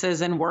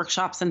experiences and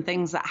workshops and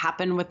things that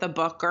happen with the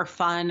book are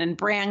fun, and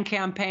brand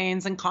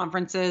campaigns and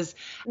conferences.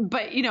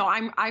 But,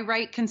 I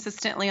write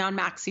consistently on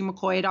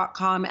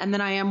MaxieMcCoy.com. And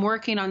then I am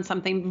working on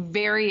something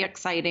very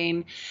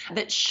exciting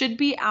that should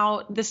be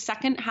out the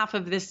second half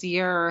of this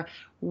year,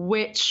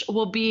 which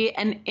will be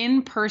an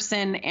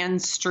in-person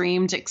and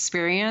streamed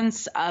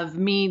experience of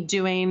me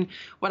doing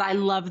what I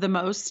love the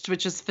most,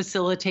 which is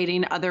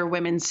facilitating other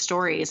women's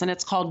stories. And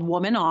it's called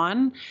Woman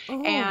On.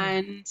 Ooh.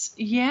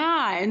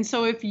 And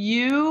so if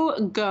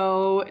you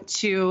go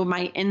to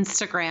my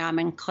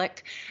Instagram and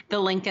click the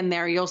link in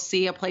there, you'll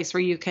see a place where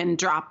you can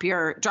drop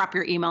your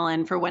email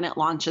in for when it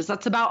launches.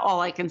 That's about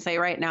all I can say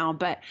right now,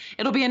 but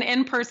it'll be an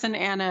in-person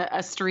and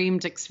a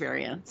streamed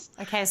experience.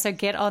 Okay, so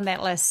get on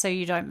that list so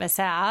you don't miss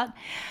out.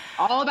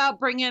 All about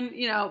bringing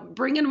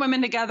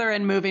women together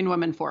and moving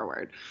women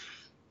forward.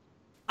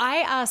 I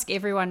ask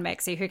everyone,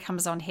 Maxie, who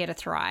comes on Here to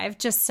Thrive,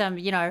 just some,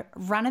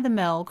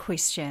 run-of-the-mill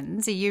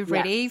questions. Are you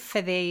ready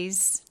for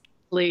these?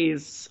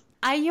 Please.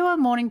 Are you a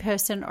morning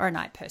person or a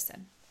night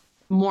person?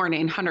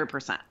 Morning,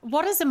 100%.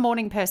 What does a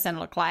morning person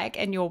look like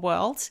in your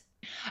world?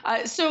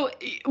 So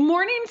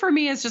morning for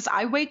me is just,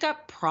 I wake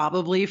up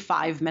probably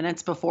 5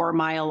 minutes before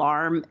my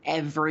alarm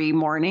every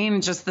morning.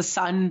 Just the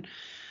sun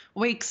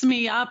wakes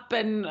me up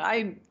and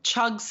I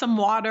chug some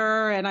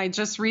water, and I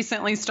just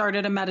recently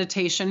started a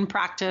meditation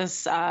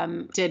practice,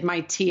 did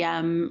my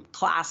TM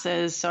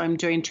classes. So I'm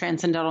doing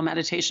transcendental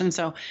meditation.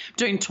 So I'm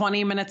doing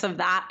 20 minutes of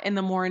that in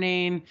the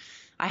morning.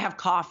 I have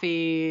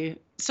coffee.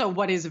 So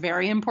what is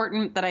very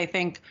important that I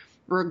think,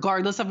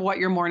 regardless of what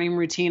your morning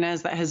routine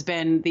is, that has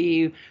been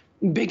the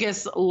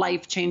biggest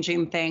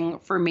life-changing thing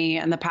for me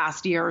in the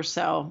past year or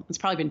so. It's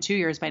probably been 2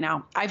 years by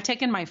now. I've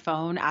taken my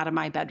phone out of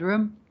my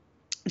bedroom.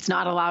 It's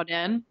not allowed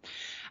in.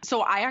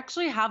 So I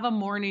actually have a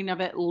morning of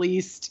at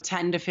least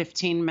 10 to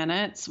 15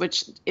 minutes,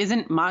 which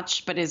isn't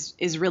much, but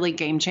is really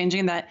game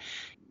changing, that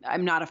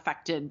I'm not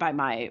affected by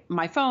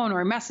my phone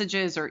or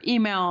messages or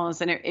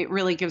emails. And it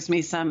really gives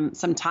me some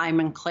time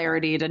and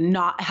clarity to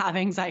not have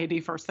anxiety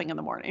first thing in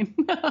the morning.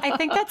 I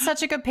think that's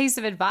such a good piece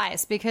of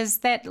advice, because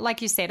that,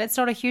 like you said, it's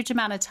not a huge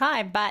amount of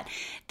time, but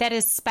that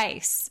is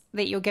space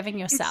that you're giving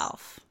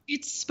yourself.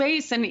 It's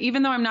space. And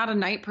even though I'm not a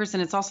night person,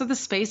 it's also the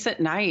space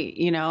at night.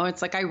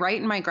 It's like I write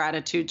in my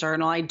gratitude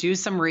journal, I do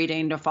some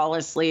reading to fall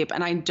asleep,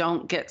 and I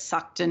don't get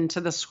sucked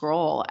into the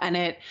scroll. And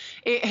it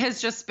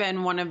has just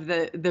been one of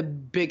the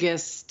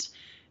biggest,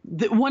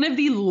 one of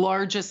the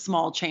largest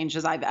small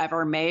changes I've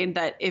ever made,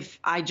 that if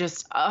I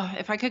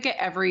could get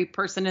every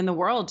person in the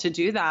world to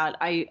do that,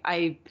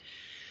 I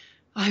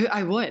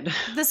would.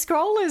 The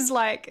scroll is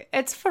like,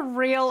 it's for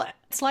real.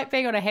 It's like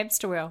being on a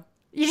hamster wheel.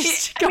 You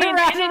just go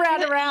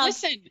around.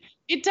 Listen,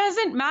 it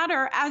doesn't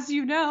matter, as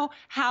you know,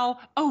 how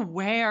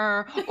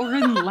aware or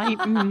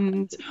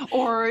enlightened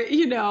or,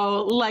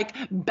 like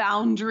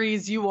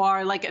boundaries you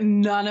are. Like,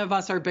 none of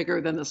us are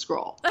bigger than the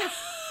scroll.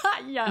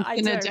 Yeah,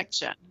 it's an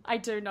addiction. I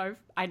do know.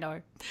 I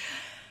know.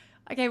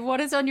 Okay,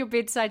 what is on your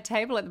bedside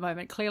table at the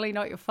moment? Clearly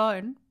not your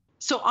phone.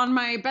 So on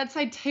my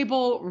bedside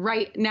table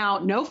right now,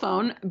 no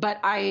phone,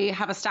 but I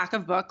have a stack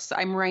of books.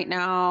 I'm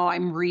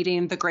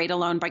reading The Great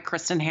Alone by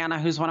Kristen Hanna,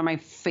 who's one of my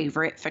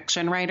favorite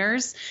fiction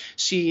writers.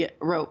 She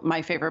wrote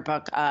my favorite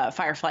book,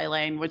 Firefly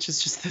Lane, which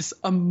is just this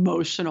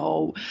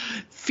emotional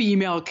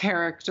female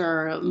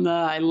character.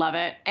 I love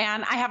it.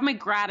 And I have my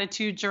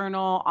gratitude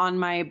journal on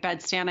my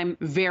bedstand. I'm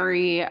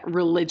very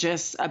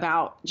religious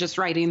about just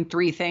writing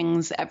 3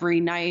 things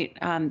every night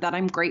that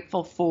I'm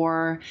grateful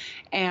for.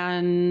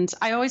 And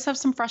I always have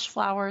some fresh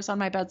flowers on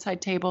my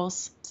bedside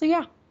tables. So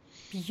yeah.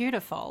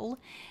 Beautiful.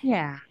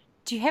 Yeah.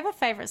 Do you have a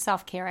favorite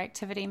self-care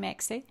activity,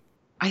 Maxie?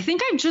 I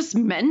think I've just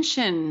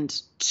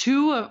mentioned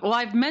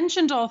I've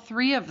mentioned all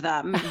 3 of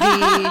them.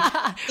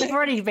 You've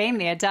already been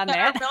there, done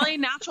that. They're really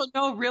natural.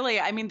 No, really.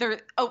 I mean,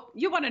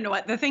 you want to know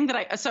what? The thing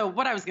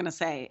what I was going to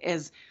say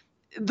is,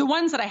 the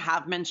ones that I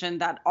have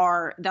mentioned that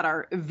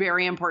are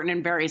very important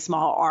and very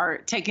small are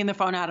taking the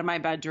phone out of my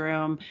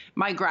bedroom,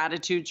 my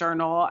gratitude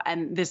journal,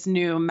 and this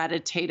new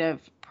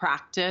meditative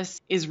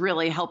practice is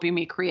really helping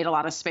me create a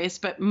lot of space.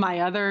 But my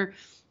other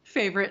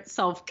favorite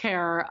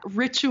self-care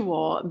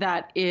ritual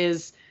that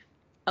is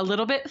a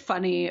little bit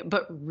funny,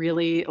 but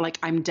really, like,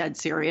 I'm dead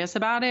serious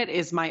about it,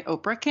 is my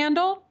Oprah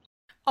candle.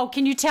 Oh,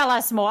 can you tell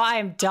us more? I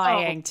am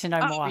dying to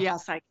know more.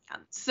 Yes, I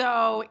can.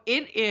 So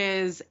it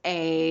is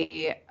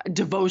a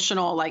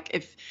devotional, like,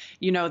 if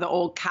you know the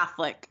old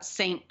Catholic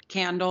saint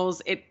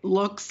candles, it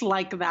looks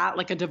like that,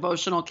 like a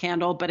devotional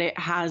candle, but it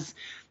has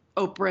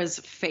Oprah's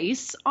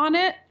face on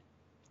it.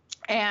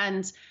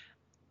 And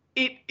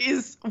it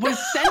was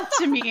sent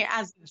to me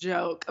as a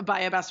joke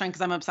by a best friend,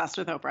 because I'm obsessed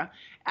with Oprah,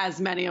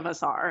 as many of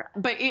us are.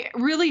 But it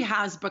really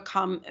has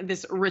become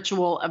this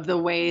ritual of the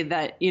way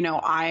that,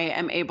 I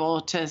am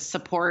able to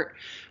support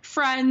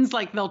friends.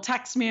 Like, they'll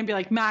text me and be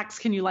like, Max,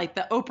 can you light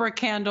the Oprah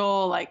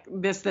candle? Like,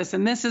 this,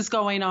 and this is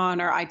going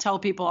on. Or I tell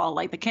people I'll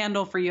light the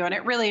candle for you. And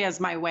it really is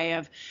my way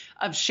of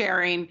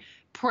sharing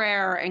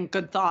prayer and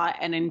good thought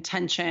and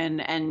intention.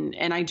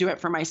 And I do it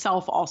for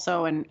myself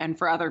also and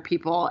for other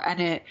people.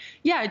 And it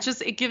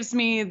gives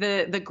me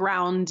the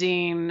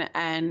grounding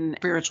and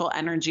spiritual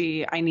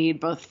energy I need,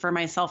 both for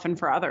myself and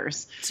for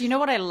others. Do you know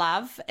what I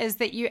love is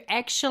that you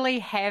actually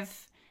have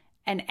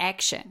an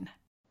action?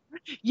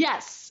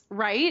 Yes.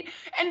 Right.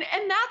 And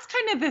that's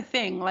kind of the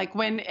thing, like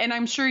and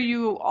I'm sure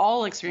you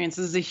all experience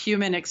this as a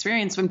human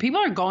experience, when people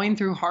are going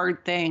through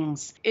hard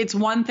things, it's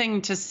one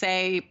thing to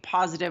say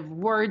positive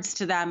words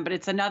to them, but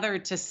it's another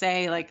to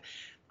say, like,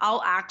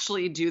 I'll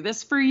actually do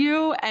this for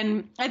you.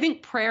 And I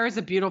think prayer is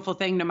a beautiful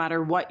thing, no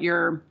matter what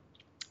your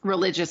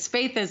religious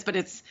faith is, but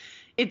it's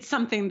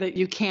something that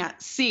you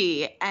can't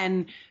see.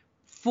 And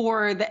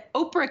for the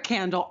Oprah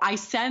candle, I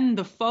send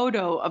the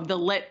photo of the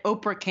lit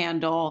Oprah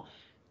candle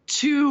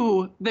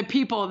to the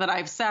people that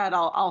I've said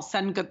I'll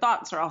send good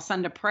thoughts or I'll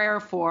send a prayer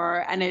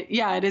for. And it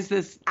is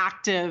this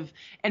active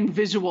and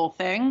visual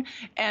thing.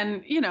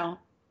 And,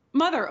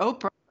 Mother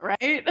Oprah,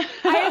 right?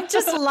 I am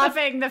just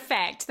loving the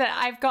fact that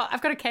I've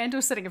got a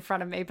candle sitting in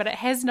front of me, but it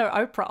has no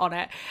Oprah on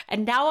it.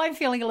 And now I'm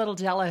feeling a little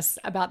jealous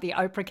about the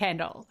Oprah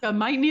candle. I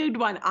might need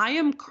one. I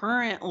am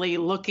currently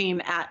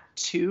looking at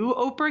 2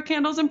 Oprah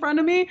candles in front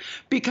of me,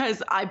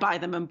 because I buy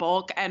them in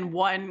bulk, and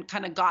one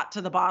kind of got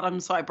to the bottom,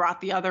 so I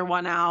brought the other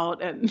one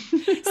out. And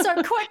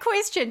So, quick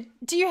question.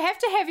 Do you have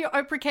to have your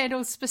Oprah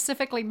candles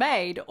specifically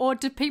made, or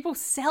do people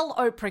sell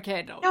Oprah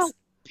candles? No,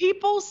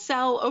 people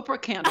sell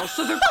Oprah candles.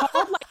 So they're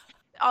called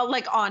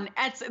like on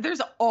Etsy.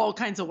 There's all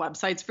kinds of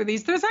websites for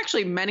these. There's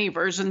actually many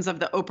versions of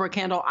the Oprah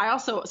candle.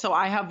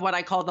 I have what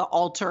I call the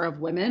altar of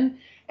women.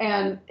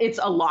 And it's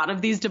a lot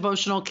of these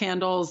devotional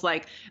candles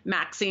like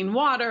Maxine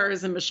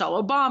Waters and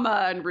Michelle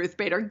Obama and Ruth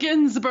Bader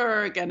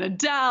Ginsburg and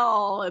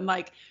Adele. And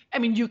like, I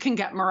mean, you can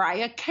get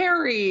Mariah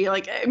Carey.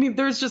 Like, I mean,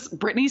 there's just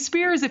Britney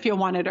Spears if you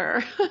wanted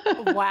her.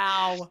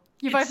 Wow.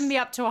 You've opened me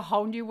up to a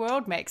whole new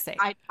world, Maxie.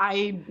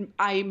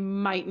 I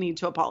might need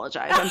to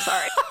apologize. I'm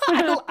sorry.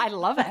 I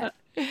love it.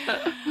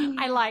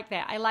 I like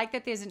that. I like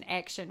that there's an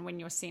action when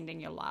you're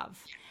sending your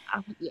love.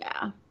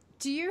 Yeah.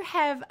 Do you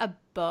have a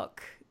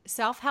book,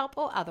 self-help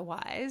or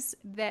otherwise,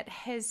 that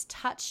has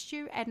touched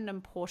you at an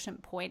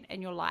important point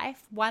in your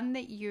life, one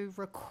that you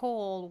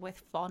recall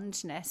with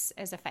fondness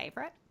as a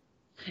favorite?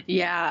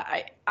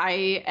 Yeah,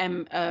 I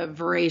am a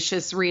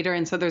voracious reader,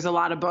 and so there's a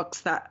lot of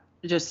books that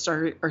just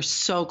are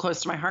so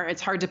close to my heart.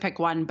 It's hard to pick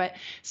one, but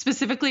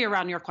specifically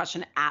around your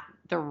question, at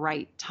the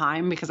right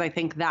time, because I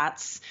think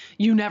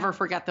you never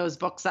forget those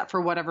books that for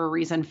whatever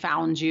reason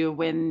found you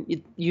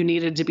when you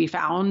needed to be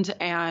found.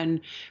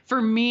 And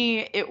for me,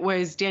 it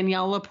was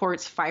Danielle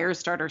Laporte's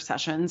Firestarter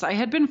Sessions. I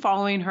had been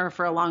following her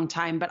for a long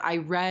time, but I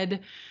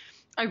read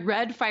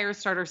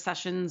Firestarter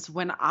Sessions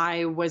when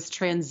I was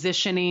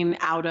transitioning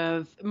out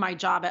of my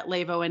job at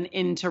Levo and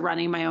into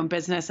running my own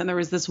business. And there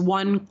was this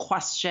one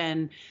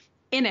question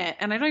in it,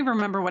 and I don't even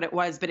remember what it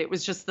was, but it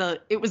was the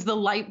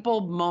light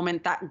bulb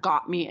moment that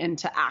got me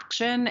into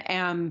action.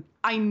 And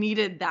I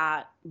needed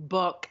that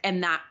book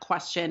and that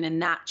question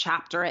and that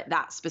chapter at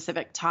that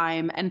specific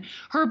time. And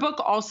her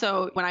book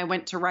also, when I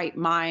went to write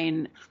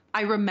mine,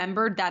 I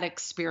remembered that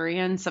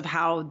experience of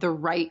how the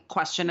right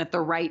question at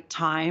the right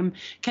time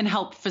can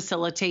help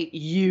facilitate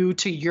you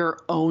to your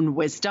own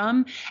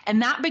wisdom.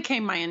 And that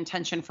became my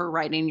intention for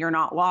writing You're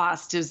Not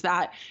Lost, is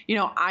that,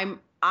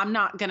 I'm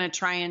not going to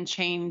try and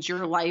change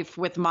your life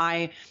with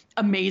my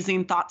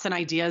amazing thoughts and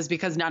ideas,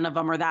 because none of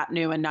them are that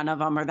new and none of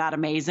them are that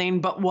amazing.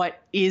 But what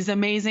is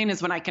amazing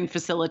is when I can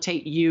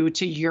facilitate you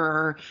to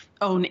your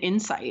own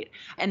insight.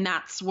 And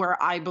that's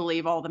where I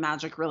believe all the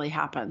magic really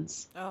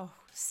happens. Oh,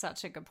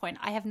 such a good point.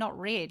 I have not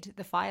read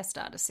the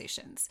Firestarter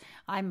Sessions.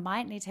 I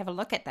might need to have a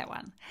look at that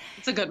one.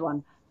 It's a good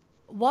one.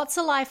 What's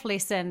a life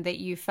lesson that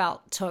you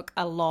felt took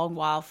a long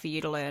while for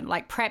you to learn?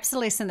 Like perhaps a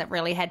lesson that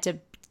really had to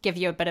give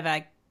you a bit of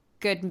a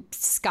good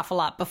scuffle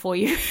up before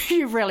you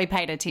really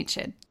paid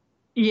attention?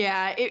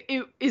 Yeah,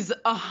 it is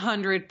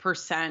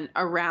 100%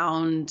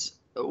 around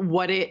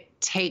what it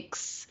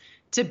takes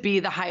to be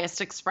the highest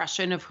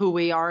expression of who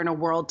we are in a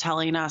world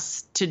telling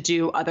us to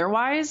do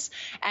otherwise.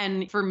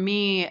 And for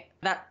me,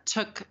 that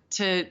took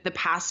to the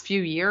past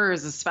few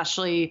years,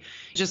 especially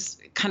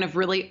just kind of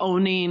really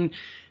owning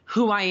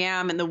who I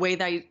am and the way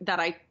that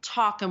I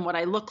talk and what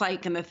I look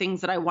like and the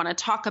things that I want to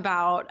talk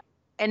about,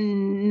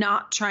 and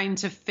not trying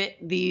to fit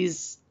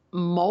these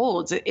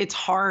molds. It's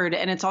hard.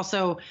 And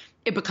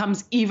it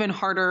becomes even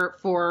harder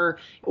for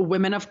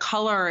women of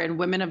color and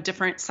women of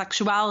different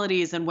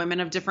sexualities and women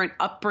of different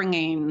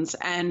upbringings.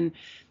 And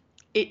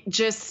it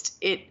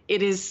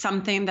is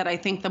something that I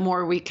think the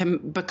more we can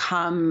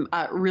become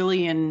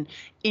really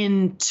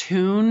in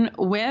tune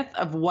with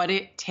of what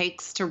it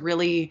takes to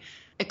really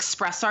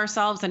express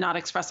ourselves and not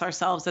express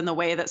ourselves in the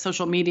way that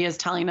social media is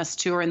telling us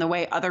to, or in the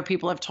way other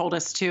people have told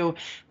us to,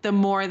 the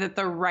more that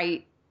the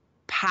right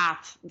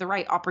path, the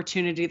right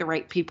opportunity, the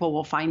right people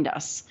will find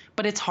us.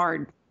 But it's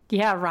hard.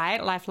 Yeah,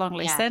 right. Lifelong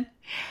lesson.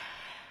 Yeah.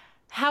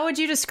 How would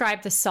you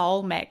describe the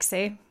soul,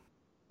 Maxie?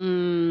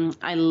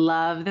 I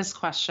love this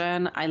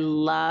question. I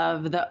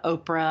love the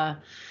Oprah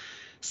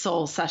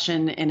soul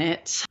session in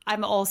it.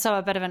 I'm also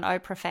a bit of an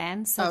Oprah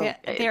fan. So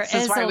there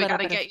is why a we little got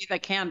to bit get you the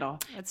candle.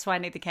 That's why I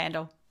need the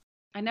candle.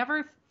 I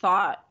never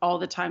thought all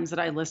the times that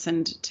I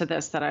listened to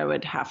this that I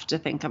would have to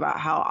think about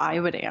how I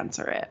would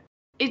answer it.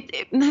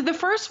 The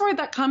first word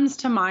that comes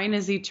to mind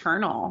is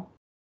eternal,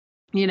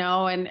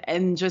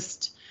 and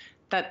just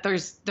that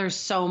there's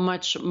so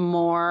much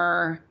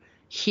more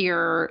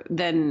here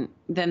than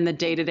the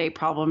day-to-day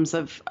problems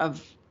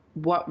of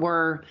what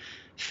we're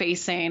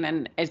facing.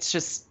 And it's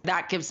just,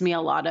 that gives me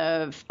a lot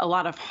of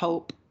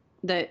hope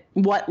that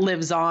what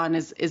lives on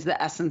is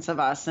the essence of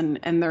us.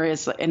 And there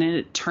is an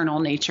eternal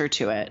nature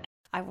to it.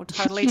 I will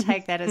totally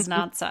take that as an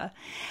answer.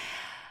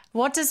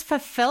 What does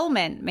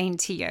fulfillment mean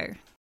to you?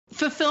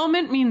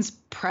 Fulfillment means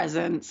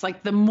presence.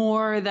 Like the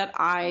more that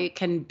I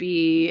can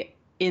be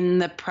in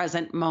the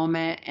present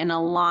moment and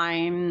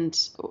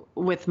aligned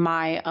with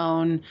my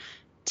own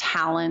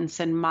talents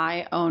and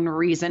my own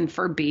reason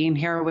for being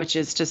here, which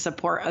is to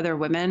support other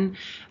women,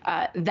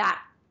 that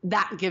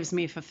gives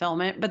me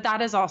fulfillment. But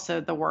that is also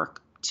the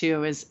work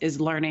too, is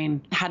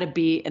learning how to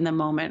be in the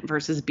moment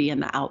versus be in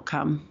the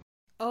outcome.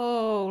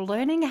 Oh,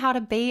 learning how to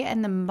be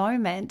in the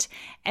moment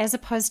as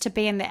opposed to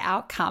be in the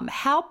outcome.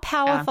 How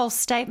powerful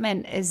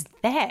statement is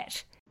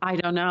that? I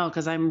don't know,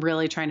 because I'm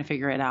really trying to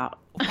figure it out.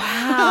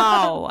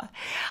 Wow.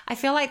 I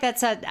feel like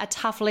that's a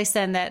tough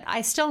lesson that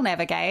I still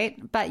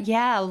navigate, but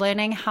yeah,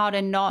 learning how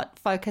to not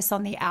focus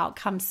on the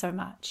outcome so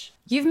much.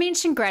 You've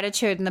mentioned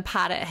gratitude and the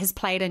part it has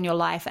played in your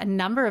life a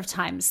number of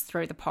times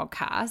through the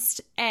podcast.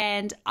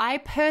 And I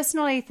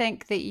personally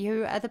think that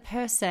you are the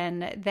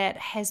person that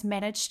has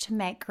managed to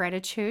make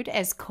gratitude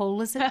as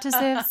cool as it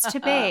deserves to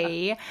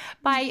be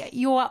by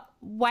your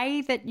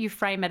way that you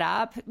frame it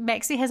up.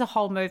 Maxie has a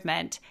whole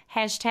movement,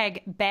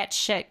 hashtag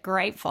batshit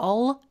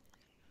grateful.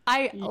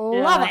 I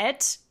love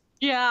it.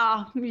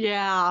 Yeah.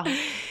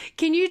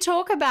 Can you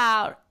talk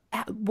about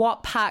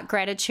what part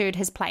gratitude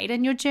has played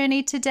in your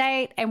journey to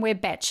date and where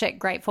batshit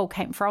grateful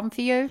came from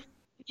for you?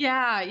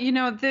 Yeah,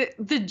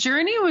 the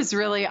journey was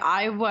really,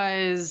 it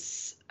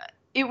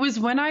was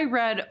when I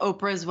read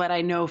Oprah's What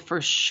I Know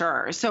for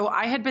Sure. So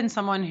I had been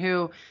someone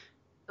who,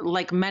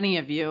 like many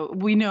of you,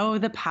 we know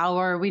the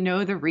power, we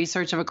know the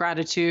research of a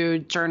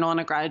gratitude journal and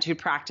a gratitude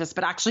practice,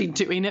 but actually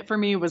doing it for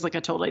me was like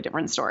a totally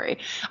different story.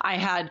 I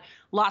had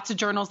lots of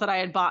journals that I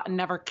had bought and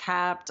never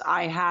kept.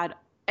 I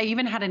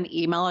even had an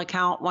email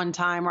account one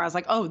time where I was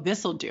like, oh,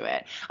 this will do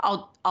it.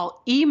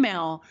 I'll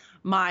email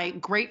my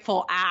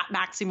grateful at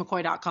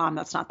maxiemccoy.com.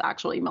 That's not the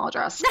actual email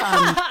address.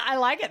 I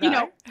like it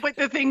though. With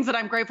the things that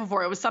I'm grateful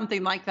for, it was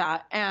something like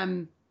that.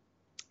 And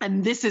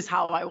this is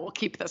how I will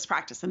keep this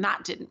practice. And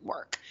that didn't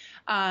work.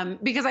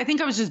 Because I think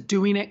I was just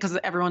doing it because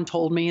everyone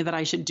told me that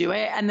I should do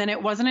it. And then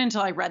it wasn't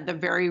until I read the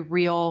very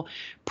real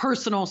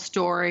personal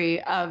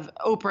story of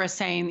Oprah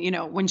saying,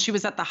 when she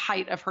was at the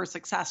height of her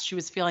success, she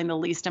was feeling the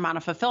least amount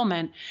of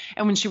fulfillment.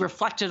 And when she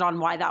reflected on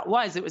why that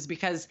was, it was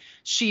because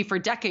she for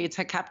decades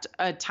had kept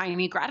a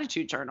tiny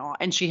gratitude journal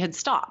and she had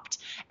stopped.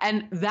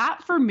 And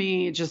that for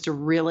me just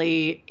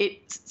really,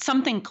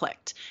 something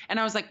clicked. And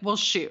I was like, well,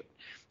 shoot,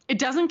 it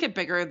doesn't get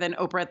bigger than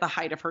Oprah at the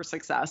height of her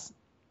success,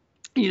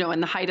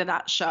 in the height of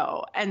that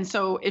show. And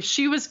so if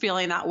she was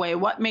feeling that way,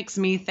 what makes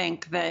me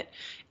think that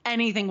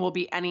anything will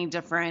be any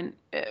different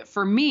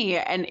for me?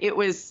 And it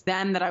was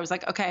then that I was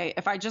like, okay,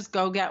 if I just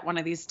go get one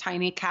of these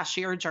tiny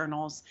cashier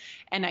journals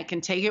and I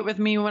can take it with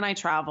me when I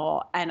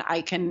travel and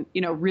I can,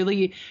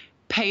 really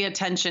pay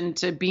attention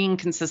to being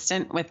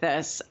consistent with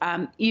this,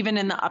 even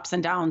in the ups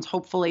and downs,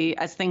 hopefully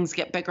as things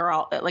get bigger,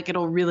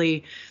 it'll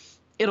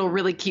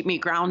really keep me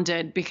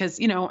grounded because,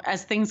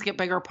 as things get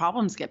bigger,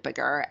 problems get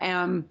bigger.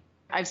 And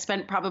I've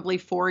spent probably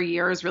 4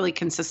 years really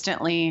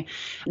consistently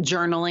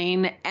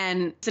journaling,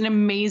 and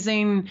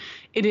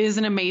it is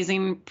an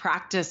amazing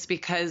practice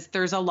because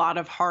there's a lot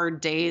of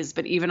hard days,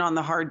 but even on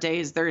the hard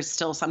days, there's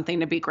still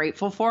something to be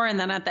grateful for. And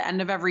then at the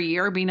end of every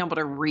year, being able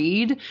to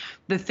read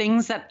the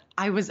things that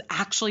I was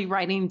actually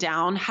writing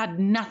down had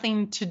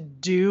nothing to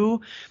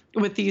do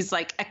with these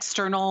like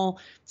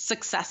external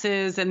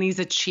successes and these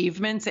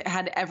achievements. It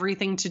had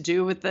everything to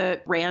do with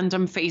the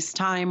random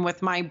FaceTime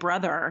with my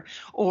brother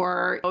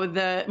or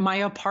my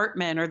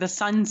apartment or the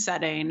sun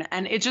setting.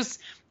 And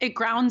it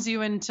grounds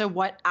you into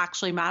what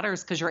actually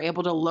matters because you're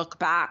able to look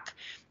back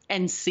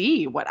and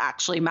see what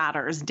actually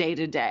matters day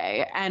to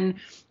day. And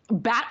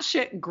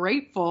batshit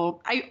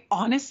grateful, I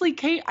honestly,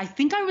 Kate, I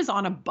think I was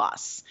on a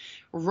bus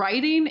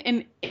writing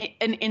an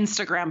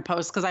Instagram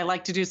post because I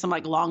like to do some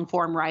like long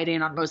form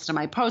writing on most of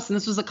my posts. And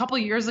this was a couple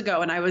of years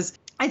ago. And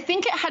I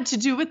think it had to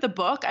do with the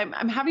book.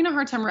 I'm having a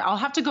hard time. I'll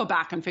have to go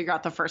back and figure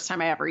out the first time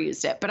I ever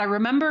used it. But I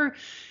remember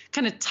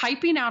kind of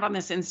typing out on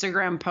this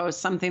Instagram post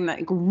something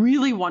that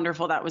really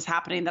wonderful that was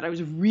happening that I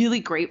was really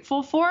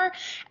grateful for.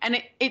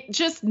 And it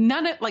just,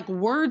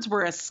 words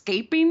were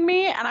escaping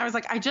me. And I was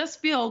like, I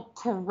just feel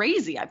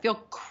crazy. I feel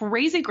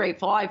crazy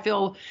grateful.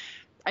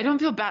 I don't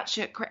feel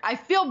batshit. I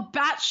feel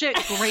batshit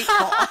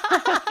grateful.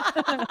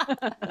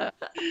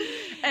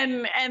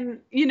 and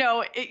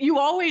you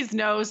always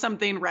know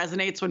something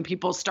resonates when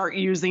people start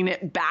using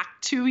it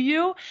back to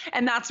you.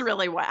 And that's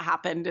really what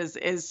happened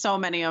is so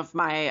many of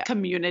my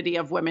community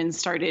of women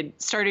started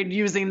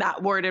using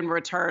that word in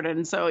return.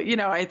 And so,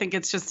 I think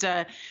it's just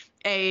a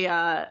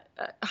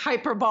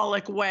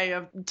hyperbolic way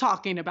of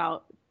talking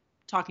about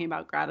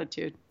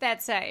gratitude.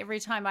 That's it.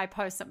 Every time I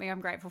post something I'm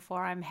grateful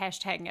for, I'm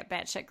hashtagging it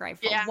batshit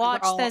grateful. Yeah,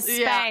 watch this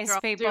space,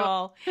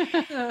 people.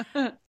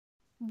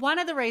 One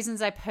of the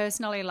reasons I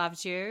personally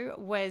loved you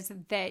was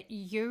that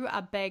you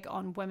are big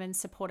on women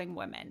supporting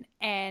women.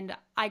 And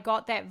I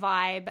got that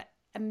vibe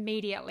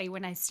immediately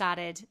when I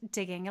started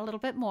digging a little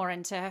bit more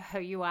into who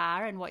you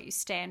are and what you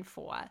stand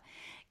for.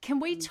 Can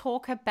we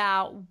talk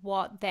about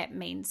what that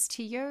means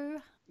to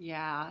you?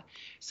 Yeah.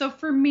 So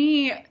for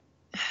me,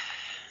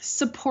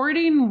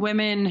 supporting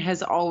women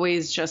has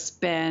always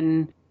just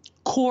been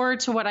core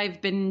to what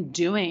I've been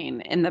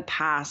doing in the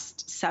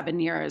past 7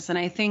 years. And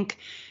I think,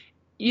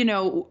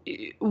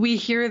 we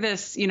hear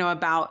this,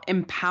 about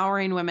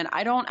empowering women.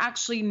 I don't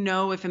actually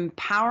know if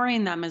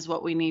empowering them is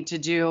what we need to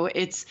do.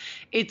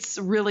 It's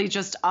really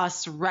just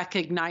us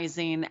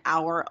recognizing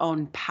our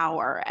own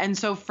power. And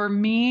so for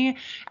me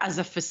as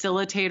a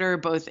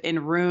facilitator, both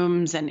in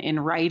rooms and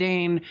in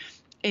writing,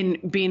 in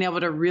being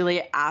able to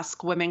really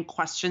ask women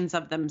questions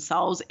of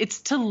themselves, it's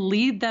to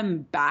lead them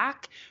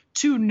back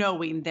to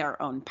knowing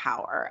their own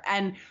power.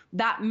 And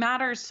that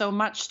matters so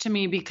much to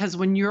me because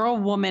when you're a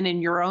woman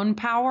in your own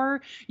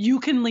power, you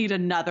can lead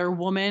another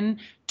woman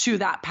to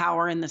that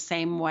power in the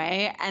same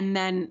way. And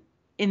then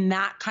in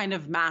that kind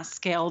of mass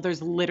scale,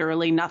 there's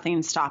literally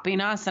nothing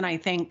stopping us. And I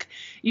think,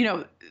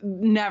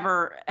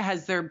 never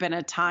has there been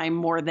a time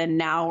more than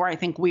now where I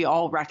think we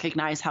all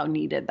recognize how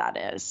needed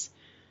that is.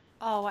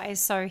 Oh, I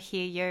so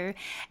hear you.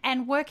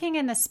 And working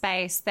in the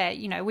space that,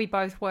 we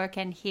both work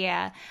in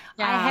here,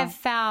 I have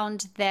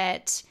found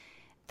that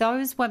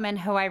those women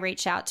who I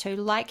reach out to,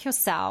 like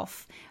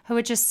yourself, who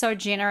are just so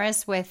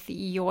generous with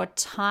your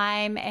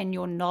time and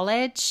your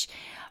knowledge,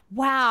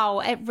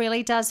 wow, it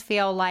really does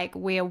feel like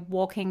we're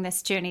walking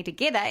this journey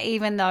together,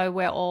 even though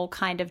we're all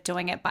kind of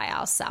doing it by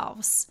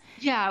ourselves.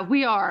 Yeah,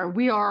 we are.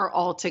 We are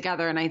all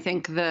together. And I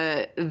think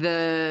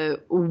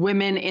the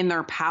women in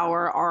their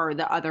power are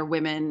the other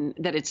women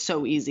that it's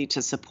so easy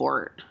to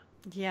support.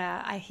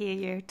 Yeah, I hear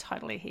you.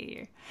 Totally hear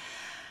you.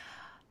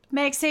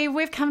 Maxie,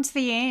 we've come to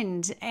the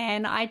end,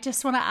 and I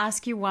just want to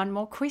ask you one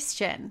more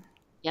question.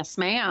 Yes,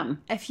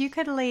 ma'am. If you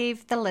could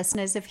leave the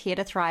listeners of Here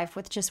to Thrive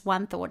with just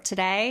one thought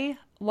today,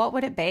 what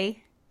would it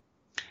be?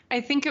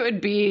 I think it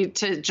would be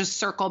to just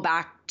circle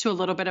back to a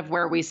little bit of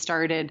where we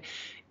started.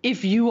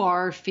 If you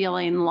are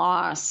feeling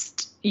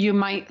lost, you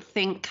might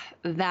think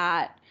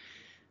that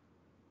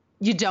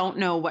you don't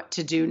know what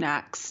to do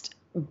next.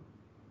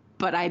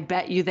 But I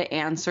bet you the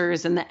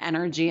answers and the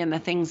energy and the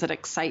things that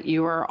excite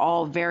you are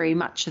all very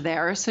much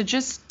there. So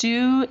just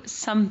do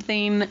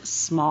something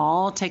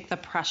small, take the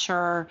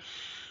pressure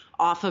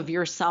off of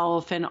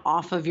yourself and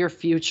off of your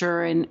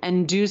future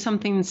and do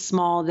something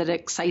small that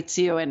excites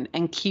you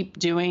and keep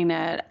doing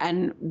it.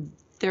 And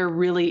there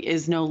really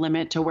is no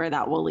limit to where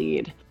that will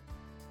lead.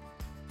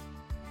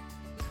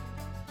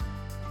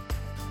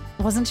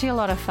 Wasn't she a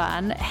lot of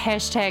fun?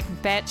 Hashtag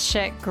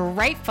batshit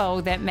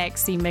grateful that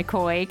Maxie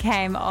McCoy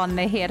came on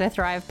the Here to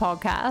Thrive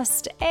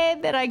podcast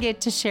and that I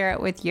get to share it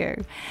with you.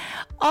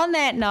 On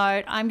that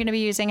note, I'm going to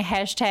be using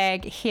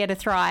hashtag Here to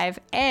Thrive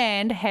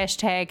and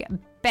hashtag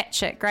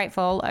batshit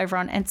grateful over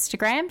on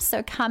Instagram.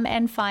 So come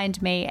and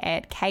find me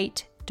at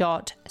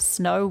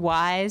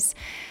kate.snowwise.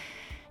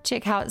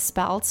 Check how it's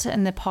spelt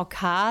in the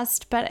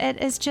podcast, but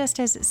it is just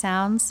as it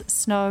sounds,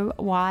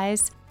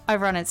 Snowwise,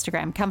 over on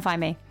Instagram. Come find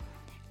me.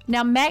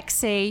 Now,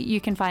 Maxie,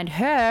 you can find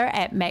her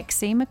at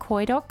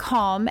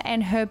maxiemccoy.com,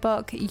 and her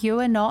book, You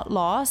Are Not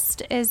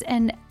Lost, is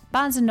in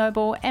Barnes &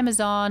 Noble,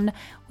 Amazon,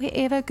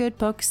 wherever good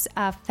books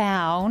are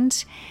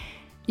found.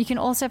 You can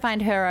also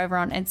find her over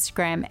on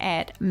Instagram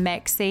at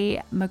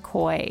Maxie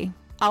McCoy.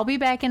 I'll be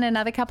back in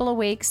another couple of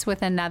weeks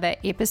with another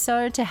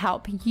episode to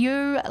help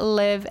you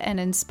live an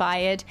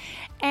inspired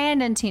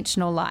and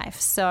intentional life.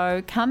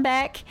 So come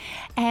back,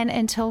 and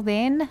until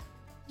then,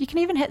 you can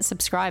even hit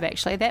subscribe,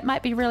 actually. That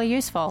might be really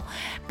useful.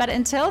 But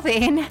until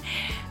then,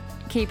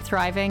 keep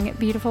thriving,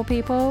 beautiful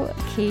people.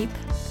 Keep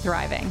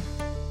thriving.